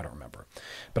brain. I don't remember.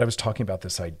 But I was talking about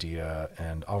this idea,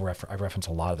 and I reference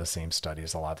a lot of the same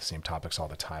studies, a lot of the same topics all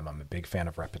the time. I'm a big fan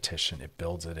of repetition. It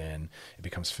builds it in. It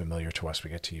becomes familiar to us. We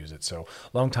get to use it. So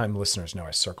longtime listeners know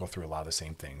I circle through a lot of the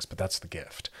same things, but that's the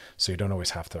gift. So you don't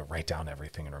always have to write down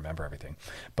everything and remember everything.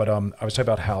 But I was talking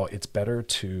about how it's better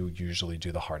to usually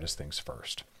do the hardest things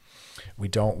first. We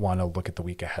don't want to look at the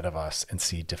week ahead of us and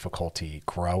see difficulty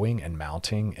growing and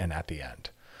mounting and at the end.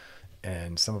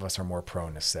 And some of us are more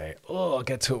prone to say, I'll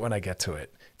get to it when I get to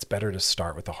it. It's better to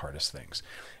start with the hardest things.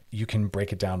 You can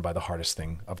break it down by the hardest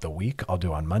thing of the week I'll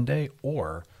do on Monday,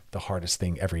 or the hardest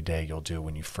thing every day you'll do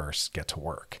when you first get to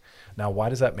work. Now, why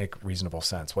does that make reasonable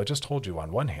sense? Well, I just told you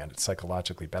on one hand, it's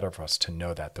psychologically better for us to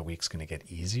know that the week's going to get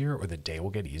easier or the day will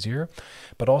get easier.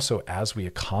 But also as we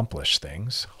accomplish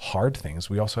things, hard things,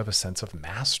 we also have a sense of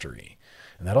mastery.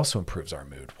 And that also improves our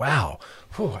mood. Wow,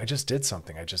 I just did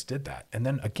something. I just did that. And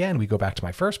then again, we go back to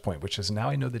my first point, which is now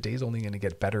I know the day's only going to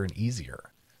get better and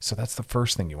easier. So that's the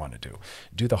first thing you want to do.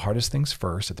 Do the hardest things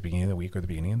first at the beginning of the week or the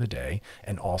beginning of the day,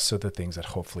 and also the things that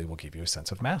hopefully will give you a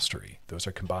sense of mastery. Those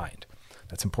are combined.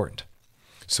 That's important.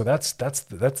 So that's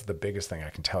the biggest thing I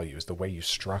can tell you is the way you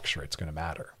structure it's going to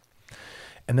matter.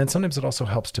 And then sometimes it also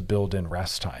helps to build in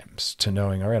rest times, to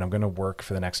knowing, all right, I'm going to work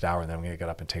for the next hour and then I'm going to get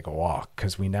up and take a walk,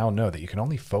 because we now know that you can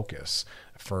only focus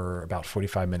for about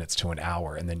 45 minutes to an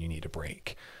hour and then you need a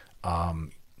break.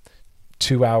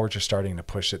 2 hours, you're starting to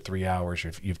push it. 3 hours,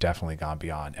 you've definitely gone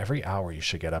beyond. Every hour, you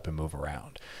should get up and move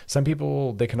around. Some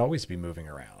people, they can always be moving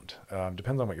around.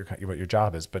 Depends on what your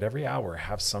job is. But every hour,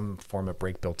 have some form of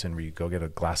break built in where you go get a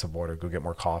glass of water, go get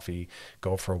more coffee,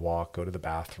 go for a walk, go to the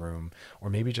bathroom, or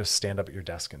maybe just stand up at your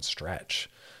desk and stretch,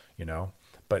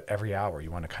 But every hour, you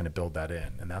want to kind of build that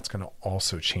in. And that's going to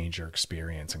also change your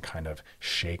experience and kind of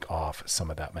shake off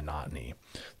some of that monotony.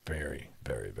 Very,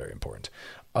 very, very important.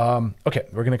 Okay,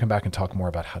 we're going to come back and talk more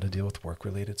about how to deal with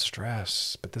work-related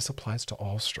stress, but this applies to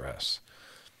all stress.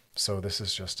 So this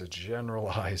is just a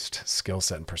generalized skill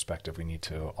set and perspective we need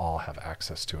to all have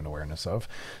access to and awareness of.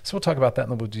 So we'll talk about that,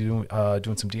 and then we'll do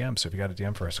doing some DMs. So if you got a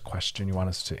DM for us, a question you want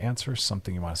us to answer,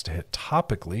 something you want us to hit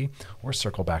topically, or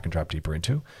circle back and drop deeper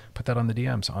into, put that on the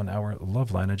DMs on our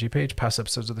Loveline IG page. Past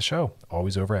episodes of the show,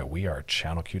 always over at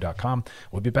wearechannelq.com.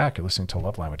 We'll be back. You're listening to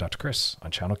Loveline with Dr. Chris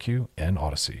on Channel Q and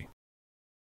Odyssey.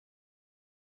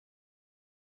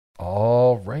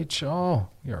 All right,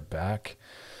 y'all. We are back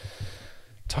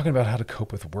talking about how to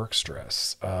cope with work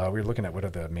stress. We're looking at what are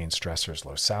the main stressors: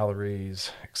 low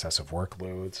salaries, excessive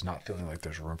workloads, not feeling like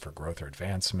there's room for growth or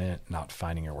advancement, not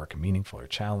finding your work meaningful or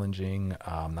challenging,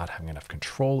 not having enough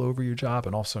control over your job,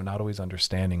 and also not always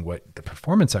understanding what the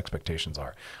performance expectations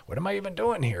are. What am I even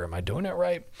doing here? Am I doing it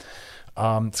right?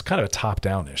 It's kind of a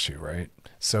top-down issue, right?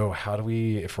 So how do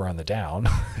we, if we're on the down,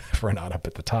 if we're not up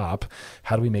at the top,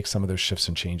 how do we make some of those shifts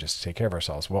and changes to take care of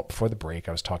ourselves? Well, before the break,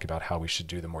 I was talking about how we should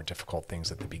do the more difficult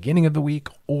things at the beginning of the week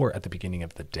or at the beginning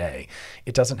of the day.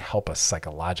 It doesn't help us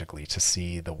psychologically to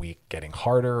see the week getting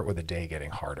harder or the day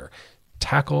getting harder.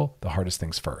 Tackle the hardest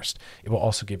things first. It will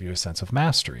also give you a sense of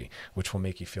mastery, which will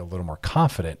make you feel a little more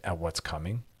confident at what's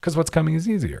coming, because what's coming is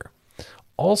easier.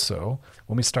 Also,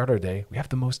 when we start our day, we have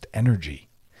the most energy.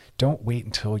 Don't wait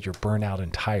until you're burnt out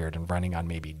and tired and running on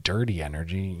maybe dirty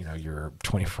energy, your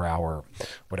 24-hour,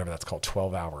 whatever that's called,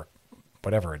 12-hour,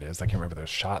 whatever it is. I can't remember those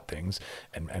shot things,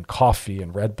 and coffee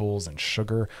and Red Bulls and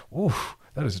sugar. Ooh,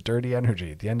 that is dirty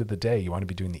energy. At the end of the day, you want to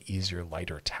be doing the easier,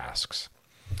 lighter tasks.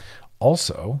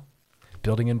 Also,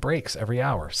 building in breaks every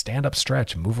hour. Stand up,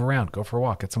 stretch, move around, go for a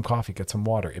walk, get some coffee, get some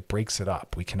water. It breaks it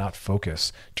up. We cannot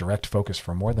direct focus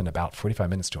for more than about 45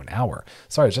 minutes to an hour.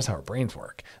 Sorry, it's just how our brains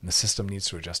work. And the system needs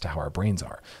to adjust to how our brains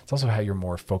are. It's also how you're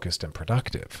more focused and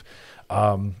productive.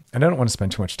 And I don't want to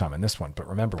spend too much time on this one, but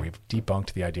remember, we've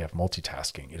debunked the idea of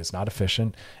multitasking. It is not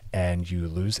efficient, and you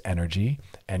lose energy,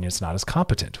 and it's not as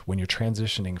competent. When you're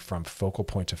transitioning from focal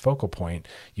point to focal point,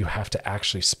 you have to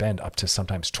actually spend up to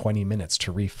sometimes 20 minutes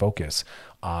to refocus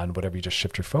on whatever you just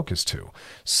shift your focus to.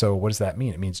 So what does that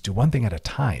mean? It means do one thing at a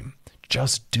time.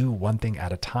 Just do one thing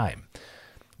at a time.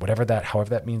 However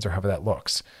that means or however that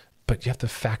looks. But you have to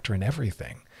factor in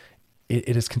everything.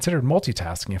 It is considered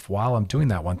multitasking if while I'm doing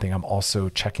that one thing, I'm also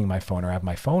checking my phone or have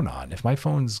my phone on. If my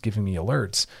phone's giving me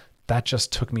alerts, that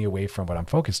just took me away from what I'm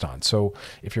focused on. So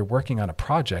if you're working on a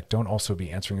project, don't also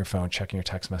be answering your phone, checking your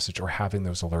text message, or having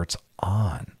those alerts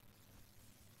on.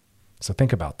 So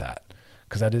think about that,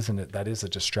 because that is a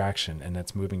distraction, and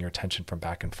that's moving your attention from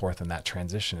back and forth. And that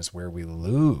transition is where we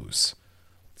lose.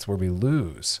 It's where we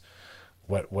lose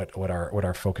what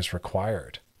our focus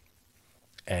required.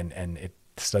 And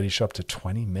studies show up to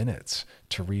 20 minutes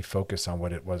to refocus on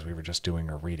what it was we were just doing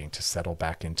or reading, to settle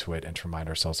back into it and to remind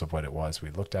ourselves of what it was we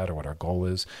looked at or what our goal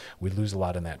is. We lose a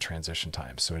lot in that transition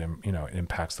time. So it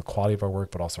impacts the quality of our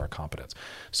work, but also our competence.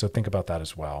 So think about that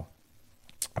as well.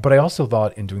 But I also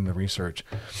thought in doing the research,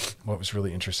 what was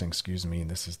really interesting,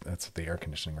 that's the air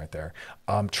conditioning right there.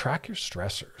 Track your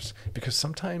stressors, because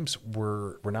sometimes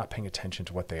we're not paying attention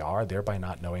to what they are, thereby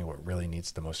not knowing what really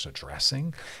needs the most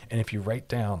addressing. And if you write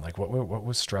down like what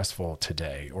was stressful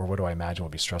today, or what do I imagine will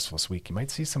be stressful this week, you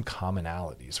might see some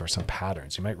commonalities or some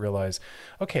patterns. You might realize,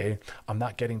 okay, I'm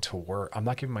not getting to work. I'm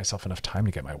not giving myself enough time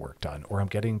to get my work done, or I'm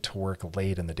getting to work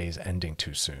late and the day's ending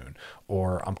too soon,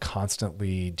 or I'm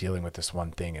constantly dealing with this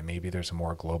one thing, and maybe there's a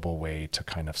more global way to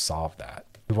kind of solve that.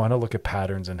 We want to look at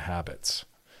patterns and habits,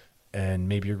 and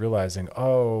maybe you're realizing,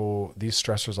 oh, these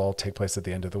stressors all take place at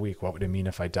the end of the week. What would it mean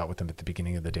if I dealt with them at the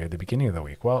beginning of the day or the beginning of the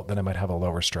week? Well, then I might have a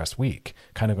lower stress week,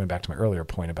 kind of going back to my earlier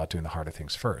point about doing the harder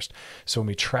things first. So when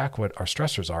we track what our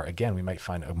stressors are, again, we might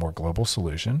find a more global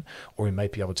solution, or we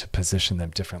might be able to position them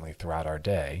differently throughout our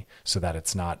day so that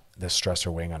it's not the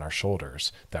stressor weighing on our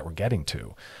shoulders that we're getting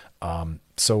to.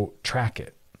 So track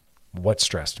it. What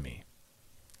stressed me?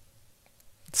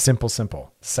 Simple,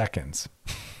 seconds.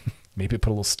 Maybe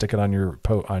stick it on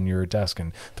your desk,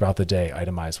 and throughout the day,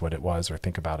 itemize what it was, or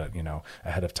think about it,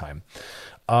 ahead of time.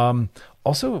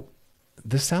 Also,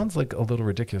 this sounds like a little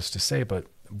ridiculous to say, but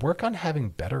work on having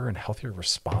better and healthier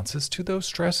responses to those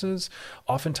stresses.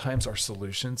 Oftentimes our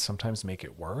solutions sometimes make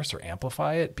it worse or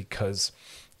amplify it because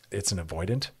it's an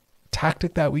avoidant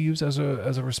tactic that we use as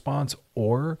a response,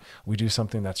 or we do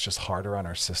something that's just harder on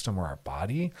our system or our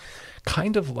body.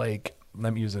 Kind of like,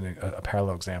 let me use a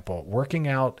parallel example. Working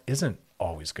out isn't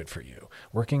always good for you.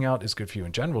 Working out is good for you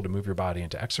in general to move your body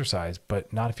into exercise,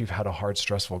 but not if you've had a hard,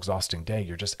 stressful, exhausting day.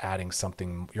 You're just adding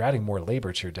more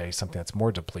labor to your day, something that's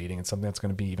more depleting and something that's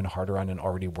going to be even harder on an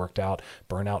already worked out,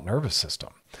 burnout nervous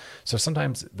system. So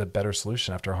sometimes the better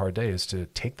solution after a hard day is to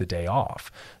take the day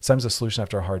off. Sometimes the solution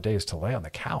after a hard day is to lay on the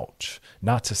couch,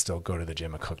 not to still go to the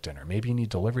gym and cook dinner. Maybe you need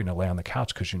delivery to lay on the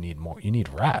couch because you need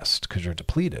rest because you're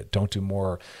depleted. Don't do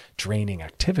more draining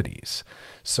activities.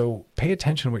 So pay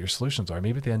attention to what your solutions are.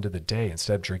 Maybe at the end of the day,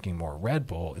 instead of drinking more Red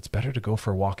Bull, it's better to go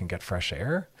for a walk and get fresh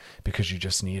air because you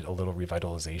just need a little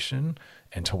revitalization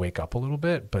and to wake up a little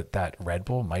bit. But that Red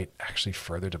Bull might actually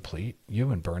further deplete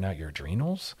you and burn out your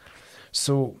adrenals.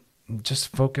 So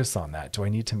just focus on that. Do I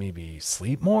need to maybe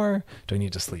sleep more? Do I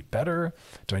need to sleep better?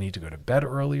 Do I need to go to bed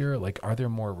earlier? Like, are there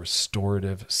more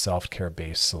restorative self-care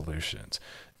based solutions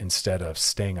instead of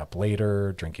staying up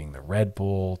later, drinking the Red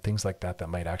Bull, things like that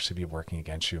might actually be working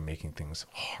against you, making things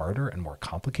harder and more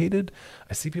complicated?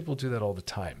 I see people do that all the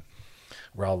time,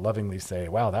 where I'll lovingly say,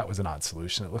 wow, that was an odd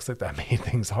solution. It looks like that made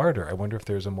things harder. I wonder if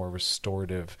there's a more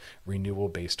restorative,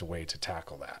 renewal-based way to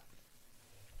tackle that.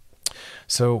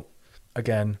 So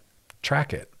again,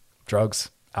 track it. Drugs,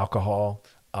 alcohol,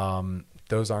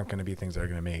 those aren't going to be things that are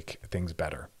going to make things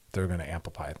better. They're going to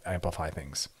amplify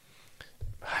things.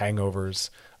 Hangovers,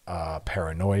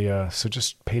 paranoia. So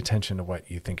just pay attention to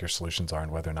what you think your solutions are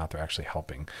and whether or not they're actually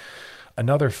helping.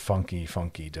 Another funky,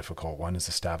 difficult one is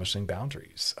establishing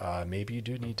boundaries. Maybe you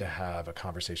do need to have a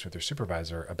conversation with your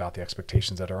supervisor about the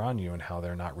expectations that are on you and how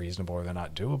they're not reasonable or they're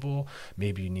not doable.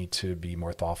 Maybe you need to be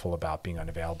more thoughtful about being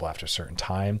unavailable after a certain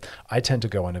time. I tend to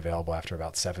go unavailable after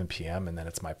about 7 p.m. and then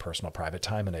it's my personal private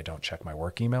time and I don't check my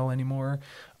work email anymore.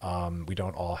 We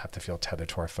don't all have to feel tethered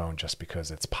to our phone just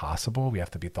because it's possible. We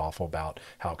have to be thoughtful about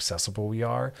how accessible we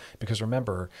are, because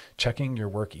remember, checking your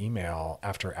work email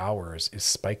after hours is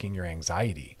spiking your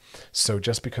anxiety. So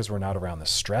just because we're not around the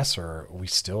stressor, we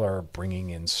still are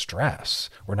bringing in stress.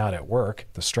 We're not at work,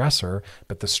 the stressor,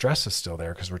 but the stress is still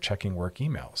there because we're checking work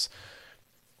emails.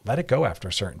 Let it go after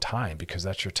a certain time, because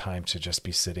that's your time to just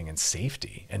be sitting in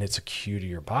safety. And it's a cue to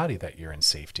your body that you're in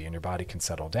safety and your body can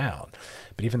settle down.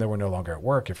 But even though we're no longer at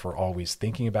work, if we're always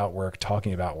thinking about work,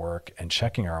 talking about work, and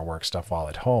checking our work stuff while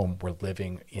at home, we're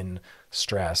living in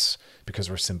stress because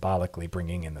we're symbolically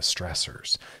bringing in the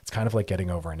stressors. It's kind of like getting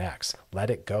over an ex. Let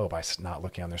it go by not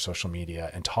looking on their social media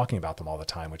and talking about them all the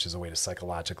time, which is a way to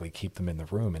psychologically keep them in the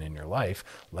room and in your life.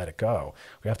 Let it go.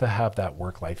 We have to have that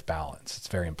work-life balance. It's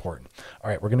very important. All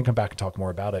right, we're going to come back and talk more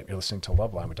about it. You're listening to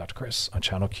Loveline with Dr. Chris on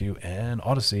Channel Q and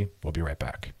Odyssey. We'll be right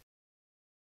back.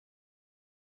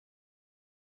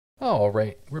 All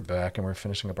right, we're back and we're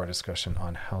finishing up our discussion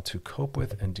on how to cope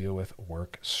with and deal with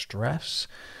work stress.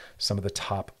 Some of the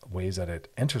top ways that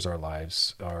it enters our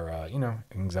lives are,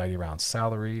 anxiety around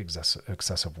salary,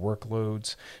 excessive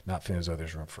workloads, not feeling as though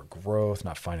there's room for growth,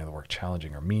 not finding the work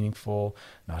challenging or meaningful,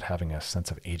 not having a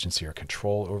sense of agency or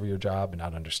control over your job, and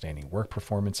not understanding work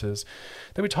performances.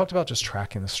 Then we talked about just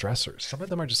tracking the stressors. Some of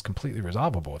them are just completely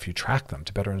resolvable if you track them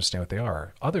to better understand what they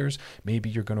are. Others, maybe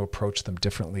you're going to approach them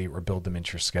differently or build them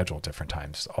into your schedule at different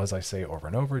times. As I say over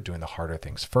and over, doing the harder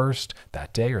things first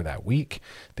that day or that week,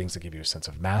 things that give you a sense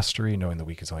of mastery, knowing the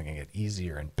week is only going to get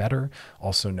easier and better.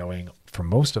 Also knowing, for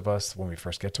most of us, when we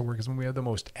first get to work is when we have the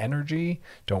most energy.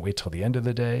 Don't wait till the end of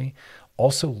the day.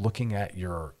 Also looking at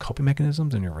your coping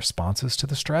mechanisms and your responses to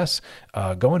the stress.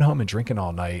 Going home and drinking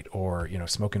all night or,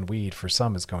 smoking weed for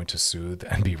some is going to soothe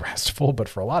and be restful. But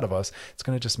for a lot of us, it's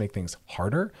going to just make things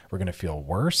harder. We're going to feel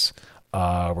worse.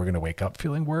 We're going to wake up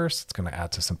feeling worse. It's going to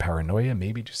add to some paranoia,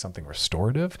 maybe do something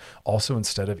restorative. Also,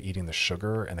 instead of eating the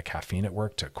sugar and the caffeine at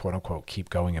work to quote unquote keep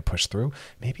going and push through,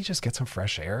 maybe just get some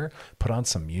fresh air, put on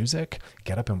some music,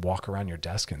 get up and walk around your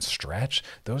desk and stretch.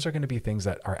 Those are going to be things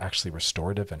that are actually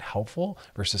restorative and helpful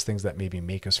versus things that maybe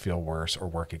make us feel worse or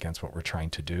work against what we're trying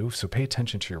to do. So pay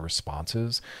attention to your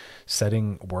responses,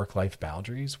 setting work-life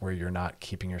boundaries where you're not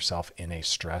keeping yourself in a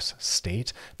stress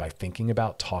state by thinking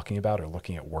about, talking about, or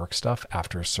looking at work stuff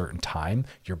after a certain time.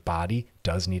 Your body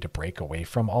does need to break away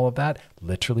from all of that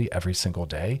literally every single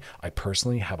day. I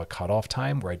personally have a cutoff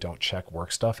time where I don't check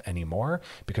work stuff anymore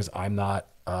because I'm not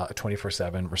a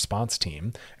 24/7 response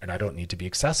team and I don't need to be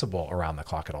accessible around the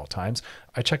clock at all times.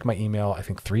 I check my email, I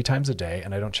think 3 times a day,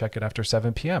 and I don't check it after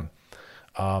 7 p.m.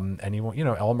 Anyone,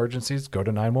 all emergencies, go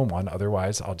to 911.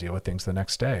 Otherwise, I'll deal with things the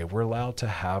next day. We're allowed to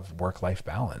have work-life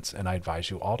balance, and I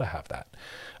advise you all to have that.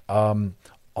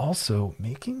 Also,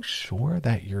 making sure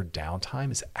that your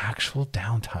downtime is actual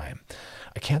downtime.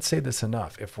 I can't say this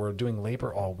enough. If we're doing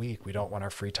labor all week, we don't want our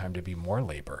free time to be more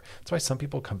labor. That's why some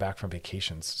people come back from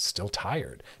vacations still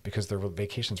tired because their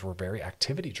vacations were very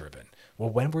activity driven. Well,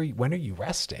 when are you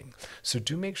resting? So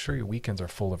do make sure your weekends are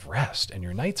full of rest and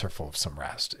your nights are full of some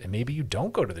rest. And maybe you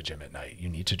don't go to the gym at night. You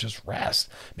need to just rest.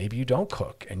 Maybe you don't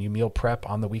cook and you meal prep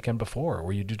on the weekend before,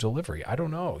 or you do delivery. I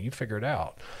don't know. You figure it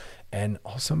out. And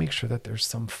also make sure that there's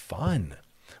some fun.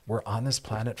 We're on this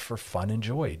planet for fun and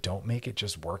joy. Don't make it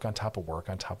just work on top of work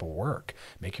on top of work.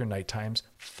 Make your night times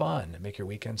fun. Make your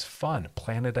weekends fun.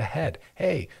 Plan it ahead.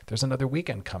 Hey, there's another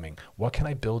weekend coming. What can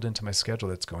I build into my schedule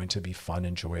that's going to be fun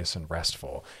and joyous and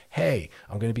restful? Hey,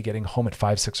 I'm going to be getting home at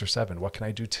 5, 6, or 7. What can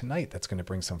I do tonight that's going to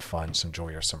bring some fun, some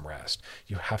joy, or some rest?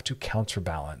 You have to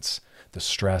counterbalance the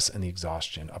stress and the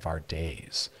exhaustion of our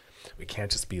days. We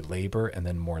can't just be labor and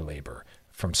then more labor.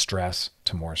 from stress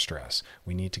to more stress.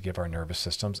 We need to give our nervous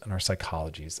systems and our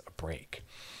psychologies a break.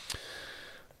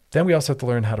 Then we also have to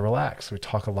learn how to relax. We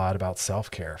talk a lot about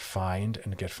self-care. Find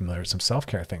and get familiar with some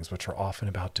self-care things, which are often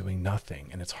about doing nothing.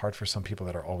 And it's hard for some people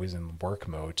that are always in work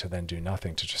mode to then do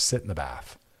nothing, to just sit in the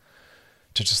bath,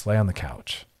 to just lay on the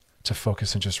couch, to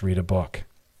focus and just read a book,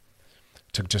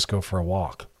 to just go for a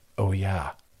walk. Oh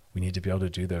yeah, we need to be able to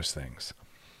do those things.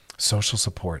 Social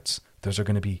supports, those are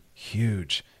going to be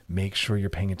huge. Make sure you're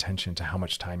paying attention to how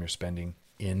much time you're spending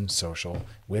in social,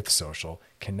 with social,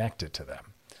 connected to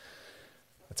them.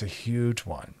 That's a huge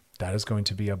one. That is going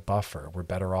to be a buffer. We're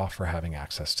better off for having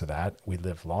access to that. We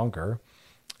live longer.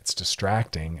 It's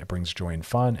distracting. It brings joy and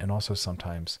fun, and also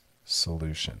sometimes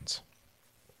solutions.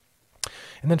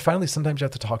 And then finally, sometimes you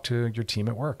have to talk to your team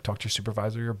at work, talk to your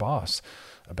supervisor, your boss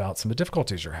about some of the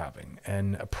difficulties you're having,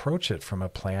 and approach it from a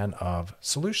plan of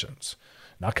solutions,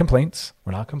 not complaints.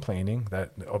 We're not complaining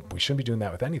that we shouldn't be doing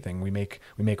that with anything. We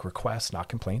make requests, not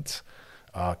complaints.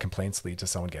 Complaints lead to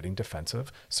someone getting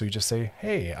defensive. So you just say,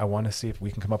 hey, I want to see if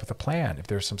we can come up with a plan. If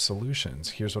there's some solutions,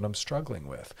 here's what I'm struggling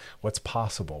with. What's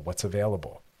possible? What's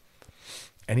available?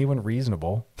 Anyone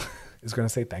reasonable is going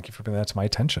to say, thank you for bringing that to my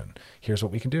attention. Here's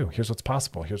what we can do. Here's what's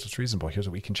possible. Here's what's reasonable. Here's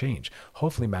what we can change.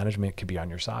 Hopefully management can be on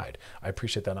your side. I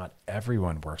appreciate that not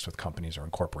everyone works with companies or in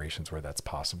corporations where that's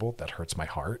possible. That hurts my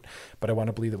heart. But I want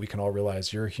to believe that we can all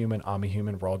realize you're a human, I'm a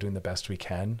human. We're all doing the best we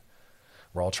can.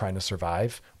 We're all trying to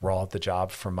survive. We're all at the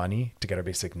job for money to get our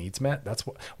basic needs met.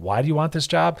 Why do you want this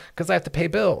job? Because I have to pay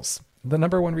bills. The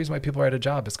number one reason why people are at a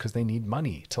job is because they need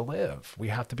money to live. We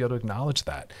have to be able to acknowledge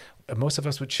that. Most of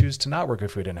us would choose to not work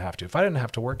if we didn't have to. If I didn't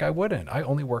have to work, I wouldn't. I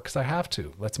only work because I have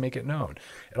to. Let's make it known.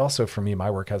 It also, for me, my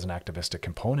work has an activistic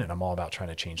component. I'm all about trying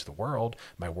to change the world.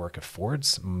 My work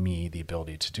affords me the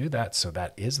ability to do that. So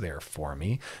that is there for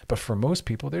me. But for most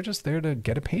people, they're just there to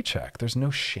get a paycheck. There's no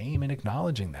shame in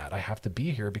acknowledging that. I have to be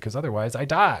here because otherwise I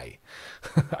die.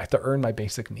 I have to earn my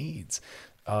basic needs.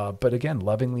 But again,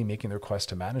 lovingly making the request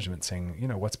to management saying,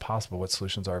 what's possible, what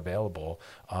solutions are available.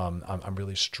 I'm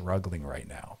really struggling right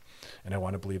now. And I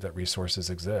want to believe that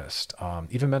resources exist.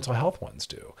 Even mental health ones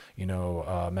do.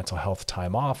 Mental health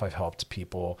time off. I've helped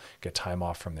people get time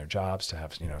off from their jobs to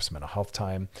have, some mental health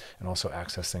time, and also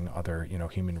accessing other,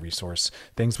 human resource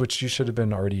things, which you should have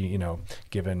been already,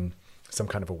 given some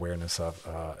kind of awareness of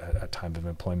at time of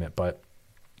employment. But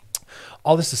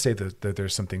all this to say that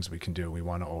there's some things we can do. We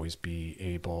want to always be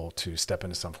able to step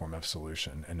into some form of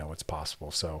solution and know what's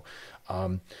possible. So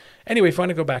anyway, if you want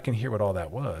to go back and hear what all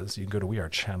that was, you can go to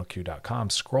wearechannelq.com,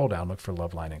 scroll down, look for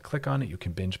Loveline and click on it. You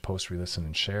can binge, post, re-listen,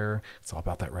 and share. It's all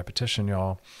about that repetition,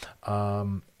 y'all.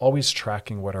 Always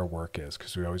tracking what our work is,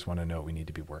 because we always want to know what we need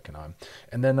to be working on.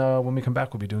 And then when we come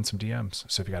back, we'll be doing some DMs.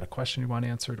 So if you got a question you want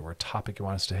answered or a topic you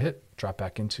want us to hit,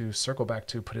 circle back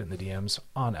to, put it in the DMs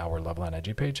on our Loveline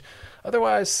IG page.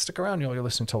 Otherwise, stick around. You're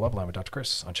listening to Loveline with Dr.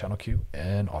 Chris on Channel Q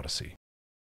and Odyssey.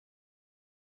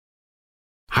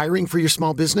 Hiring for your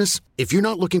small business? If you're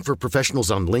not looking for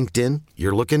professionals on LinkedIn,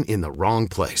 you're looking in the wrong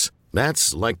place.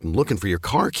 That's like looking for your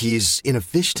car keys in a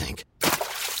fish tank.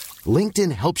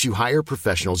 LinkedIn helps you hire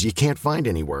professionals you can't find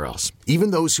anywhere else,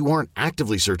 even those who aren't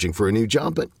actively searching for a new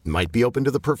job but might be open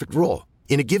to the perfect role.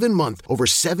 In a given month, over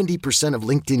 70% of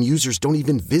LinkedIn users don't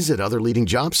even visit other leading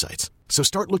job sites. So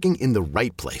start looking in the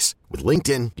right place. With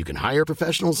LinkedIn, you can hire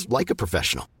professionals like a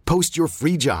professional. Post your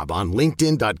free job on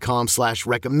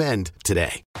linkedin.com/recommend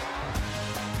today.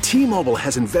 T-Mobile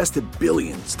has invested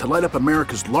billions to light up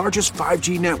America's largest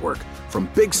 5G network, from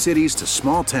big cities to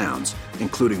small towns,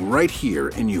 including right here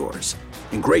in yours.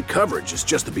 And great coverage is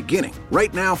just the beginning.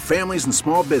 Right now, families and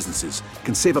small businesses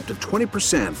can save up to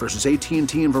 20% versus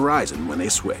AT&T and Verizon when they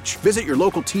switch. Visit your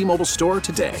local T-Mobile store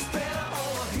today.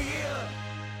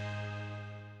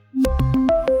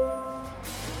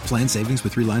 Plan savings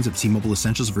with 3 lines of T-Mobile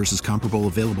Essentials versus comparable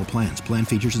available plans. Plan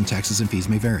features and taxes and fees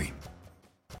may vary.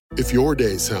 If your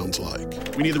day sounds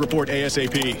like, we need the report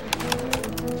ASAP,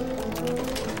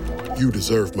 you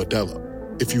deserve Modelo.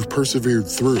 If you've persevered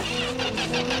through,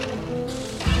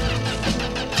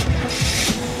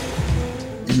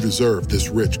 you deserve this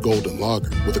rich golden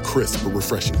lager with a crisp but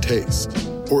refreshing taste.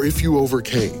 Or if you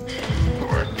overcame, 2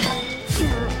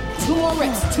 more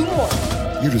reps, 2 more.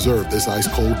 You deserve this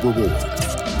ice-cold reward.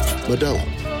 Modelo,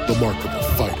 the Remarkable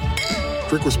Fighter.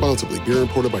 Drink responsibly. Beer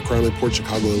imported by Crown Imports,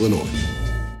 Chicago, Illinois.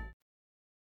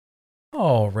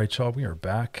 All right, y'all, we are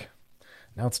back.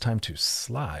 Now it's time to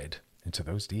slide into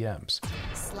those DMs.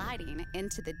 Sliding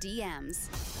into the DMs.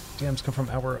 DMs come from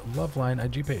our Loveline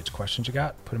IG page. Questions you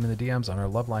got, put them in the DMs on our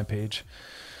Loveline page.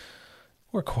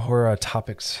 Or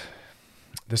topics.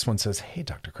 This one says, hey,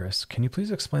 Dr. Chris, can you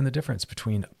please explain the difference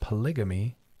between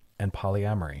polygamy and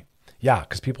polyamory. Yeah,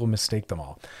 because people mistake them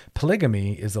all.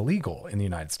 Polygamy is illegal in the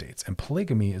United States. And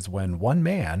polygamy is when one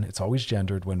man, it's always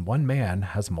gendered, when one man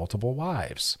has multiple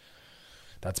wives.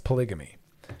 That's polygamy.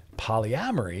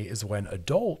 Polyamory is when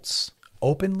adults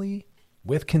openly,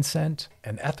 with consent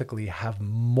and ethically, have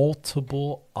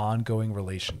multiple ongoing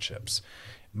relationships.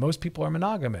 Most people are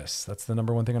monogamous. That's the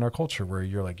number one thing in our culture, where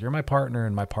you're like, you're my partner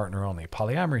and my partner only.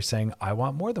 Polyamory is saying, I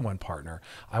want more than one partner.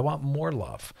 I want more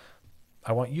love.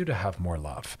 I want you to have more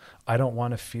love. I don't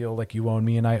want to feel like you own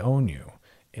me and I own you.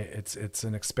 It's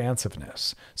an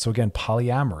expansiveness. So again,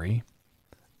 polyamory,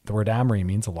 the word amory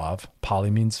means love. Poly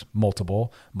means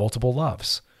multiple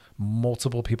loves,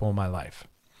 multiple people in my life.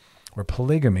 Where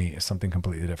polygamy is something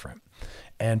completely different.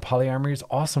 And polyamory is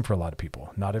awesome for a lot of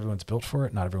people. Not everyone's built for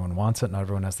it. Not everyone wants it. Not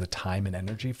everyone has the time and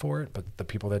energy for it. But the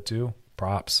people that do,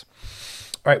 props.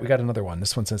 All right, we got another one.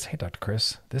 This one says, hey, Dr.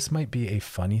 Chris, this might be a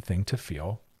funny thing to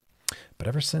feel, but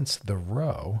ever since the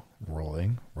Roe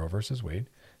ruling, Roe versus Wade,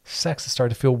 sex has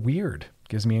started to feel weird.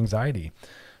 Gives me anxiety.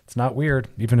 It's not weird.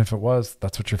 Even if it was,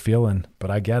 that's what you're feeling.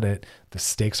 But I get it. The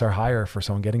stakes are higher for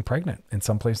someone getting pregnant. In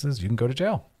some places, you can go to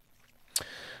jail.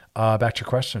 Back to your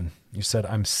question. You said,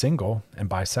 I'm single and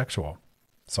bisexual.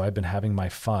 So I've been having my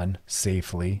fun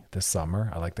safely this summer.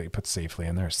 I like that you put safely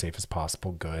in there, as safe as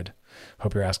possible. Good.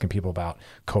 Hope you're asking people about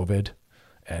COVID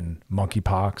and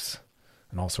monkeypox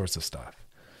and all sorts of stuff.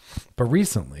 But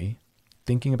recently,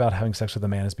 thinking about having sex with a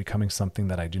man is becoming something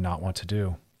that I do not want to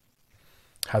do.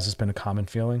 Has this been a common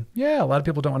feeling? Yeah, a lot of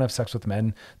people don't want to have sex with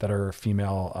men that are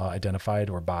female identified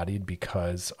or bodied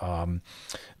because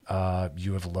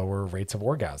you have lower rates of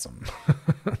orgasm.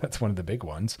 That's one of the big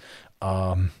ones.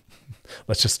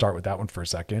 Let's just start with that one for a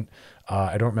second.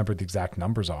 I don't remember what the exact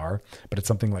numbers are, but it's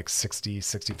something like 60,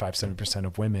 65, 70%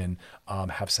 of women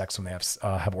have sex when they have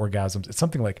orgasms. It's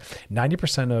something like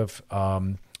 90%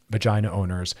 of vagina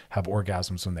owners have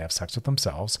orgasms when they have sex with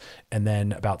themselves. And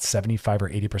then about 75 or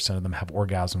 80% of them have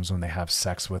orgasms when they have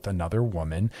sex with another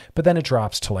woman. But then it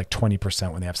drops to like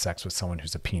 20% when they have sex with someone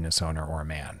who's a penis owner or a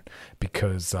man,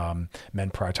 because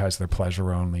men prioritize their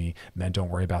pleasure only. Men don't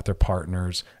worry about their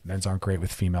partners. Men aren't great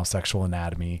with female sexual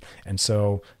anatomy. And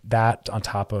so that, on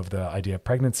top of the idea of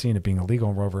pregnancy and it being illegal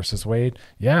in Roe versus Wade,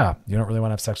 yeah, you don't really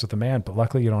want to have sex with a man, but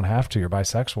luckily you don't have to. You're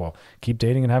bisexual. Keep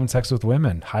dating and having sex with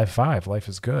women. High five. Life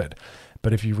is good.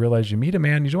 But if you realize you meet a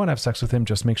man, you don't want to have sex with him,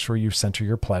 just make sure you center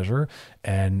your pleasure.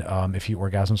 And if he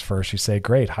orgasms first, you say,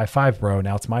 great, high five, bro.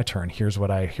 Now it's my turn. Here's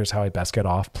how I best get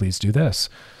off. Please do this.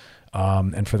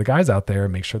 And for the guys out there,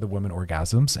 make sure the women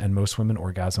orgasms, and most women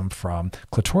orgasm from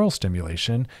clitoral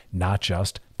stimulation, not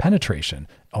just penetration.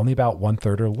 Only about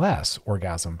 1/3 or less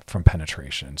orgasm from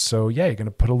penetration. So yeah, you're going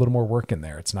to put a little more work in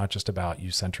there. It's not just about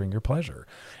you centering your pleasure.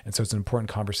 And so it's an important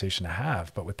conversation to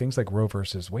have. But with things like Roe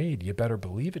versus Wade, you better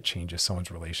believe it changes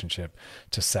someone's relationship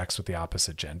to sex with the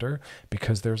opposite gender,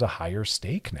 because there's a higher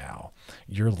stake now.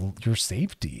 Your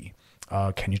safety.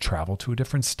 Can you travel to a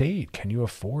different state? Can you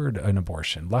afford an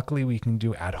abortion? Luckily, we can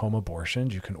do at-home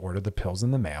abortions. You can order the pills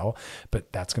in the mail,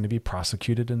 but that's going to be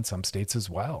prosecuted in some states as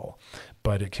well.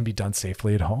 But it can be done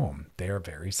safely at home. They are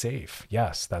very safe.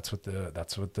 Yes, that's what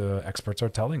the experts are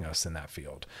telling us in that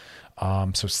field.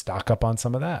 So stock up on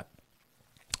some of that.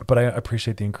 But I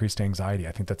appreciate the increased anxiety.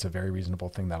 I think that's a very reasonable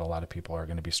thing that a lot of people are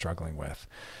going to be struggling with.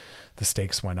 The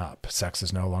stakes went up. Sex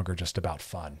is no longer just about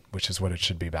fun, which is what it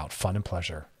should be about, fun and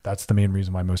pleasure. That's the main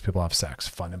reason why most people have sex,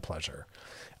 fun and pleasure.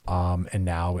 And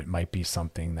now it might be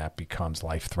something that becomes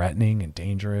life-threatening and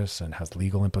dangerous and has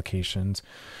legal implications.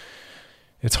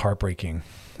 It's heartbreaking.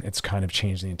 It's kind of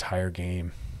changed the entire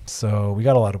game. So we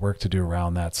got a lot of work to do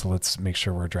around that. So let's make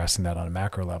sure we're addressing that on a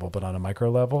macro level. But on a micro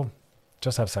level,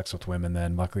 just have sex with women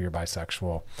then. Luckily, you're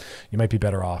bisexual. You might be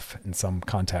better off in some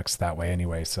contexts that way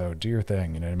anyway. So do your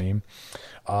thing, you know what I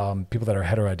mean? People that are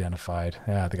hetero-identified,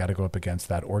 yeah, they got to go up against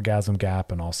that orgasm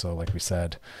gap and also, like we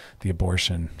said, the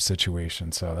abortion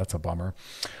situation. So that's a bummer.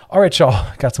 All right,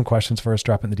 y'all. Got some questions for us.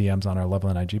 Drop in the DMs on our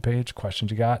Loveline IG page.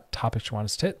 Questions you got, topics you want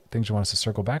us to hit, things you want us to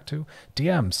circle back to.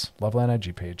 DMs, Loveline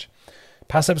IG page.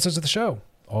 Past episodes of the show,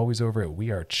 always over at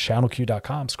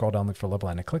wearechannelq.com. Scroll down, look for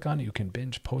Loveline and click on it. You can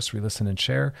binge, post, re-listen, and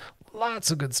share.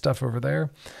 Lots of good stuff over there.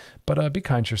 But be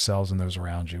kind to yourselves and those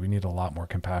around you. We need a lot more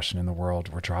compassion in the world.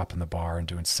 We're dropping the bar and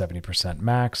doing 70%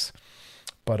 max.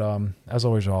 But as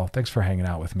always, y'all, thanks for hanging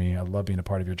out with me. I love being a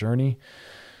part of your journey.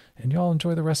 And y'all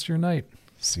enjoy the rest of your night.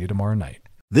 See you tomorrow night.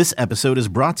 This episode is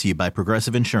brought to you by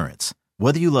Progressive Insurance.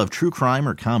 Whether you love true crime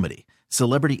or comedy,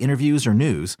 celebrity interviews or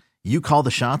news, you call the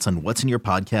shots on what's in your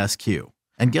podcast queue.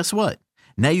 And guess what?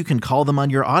 Now you can call them on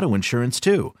your auto insurance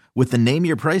too with the Name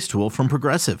Your Price tool from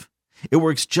Progressive. It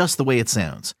works just the way it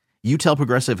sounds. You tell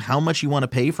Progressive how much you want to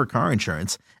pay for car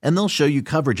insurance, and they'll show you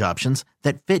coverage options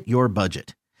that fit your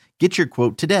budget. Get your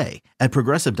quote today at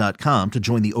Progressive.com to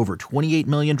join the over 28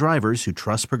 million drivers who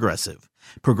trust Progressive.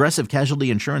 Progressive Casualty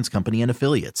Insurance Company and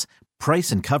Affiliates. Price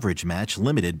and coverage match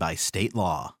limited by state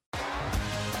law.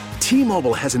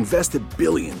 T-Mobile has invested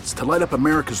billions to light up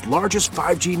America's largest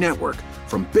 5G network,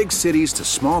 from big cities to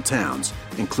small towns,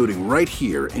 including right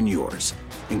here in yours.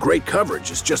 And great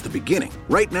coverage is just the beginning.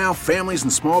 Right now, families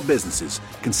and small businesses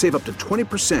can save up to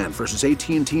 20% versus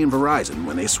AT&T and Verizon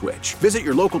when they switch. Visit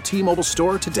your local T-Mobile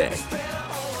store today.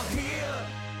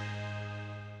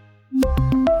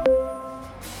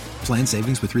 Plan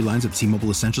savings with 3 lines of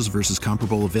T-Mobile Essentials versus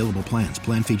comparable available plans.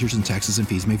 Plan features and taxes and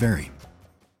fees may vary.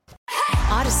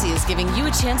 Odyssey is giving you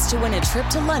a chance to win a trip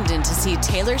to London to see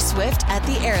Taylor Swift at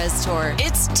the Eras Tour.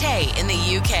 It's Tay in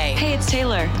the UK. Hey, it's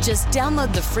Taylor. Just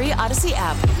download the free Odyssey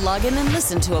app, log in and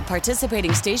listen to a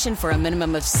participating station for a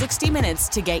minimum of 60 minutes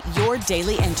to get your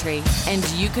daily entry. And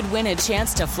you could win a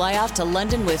chance to fly off to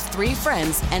London with 3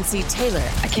 friends and see Taylor.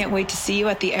 I can't wait to see you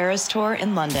at the Eras Tour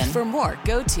in London. For more,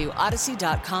 go to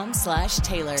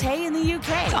odyssey.com/Taylor. Tay in the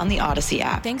UK. It's on the Odyssey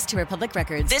app. Thanks to Republic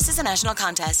Records. This is a national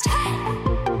contest.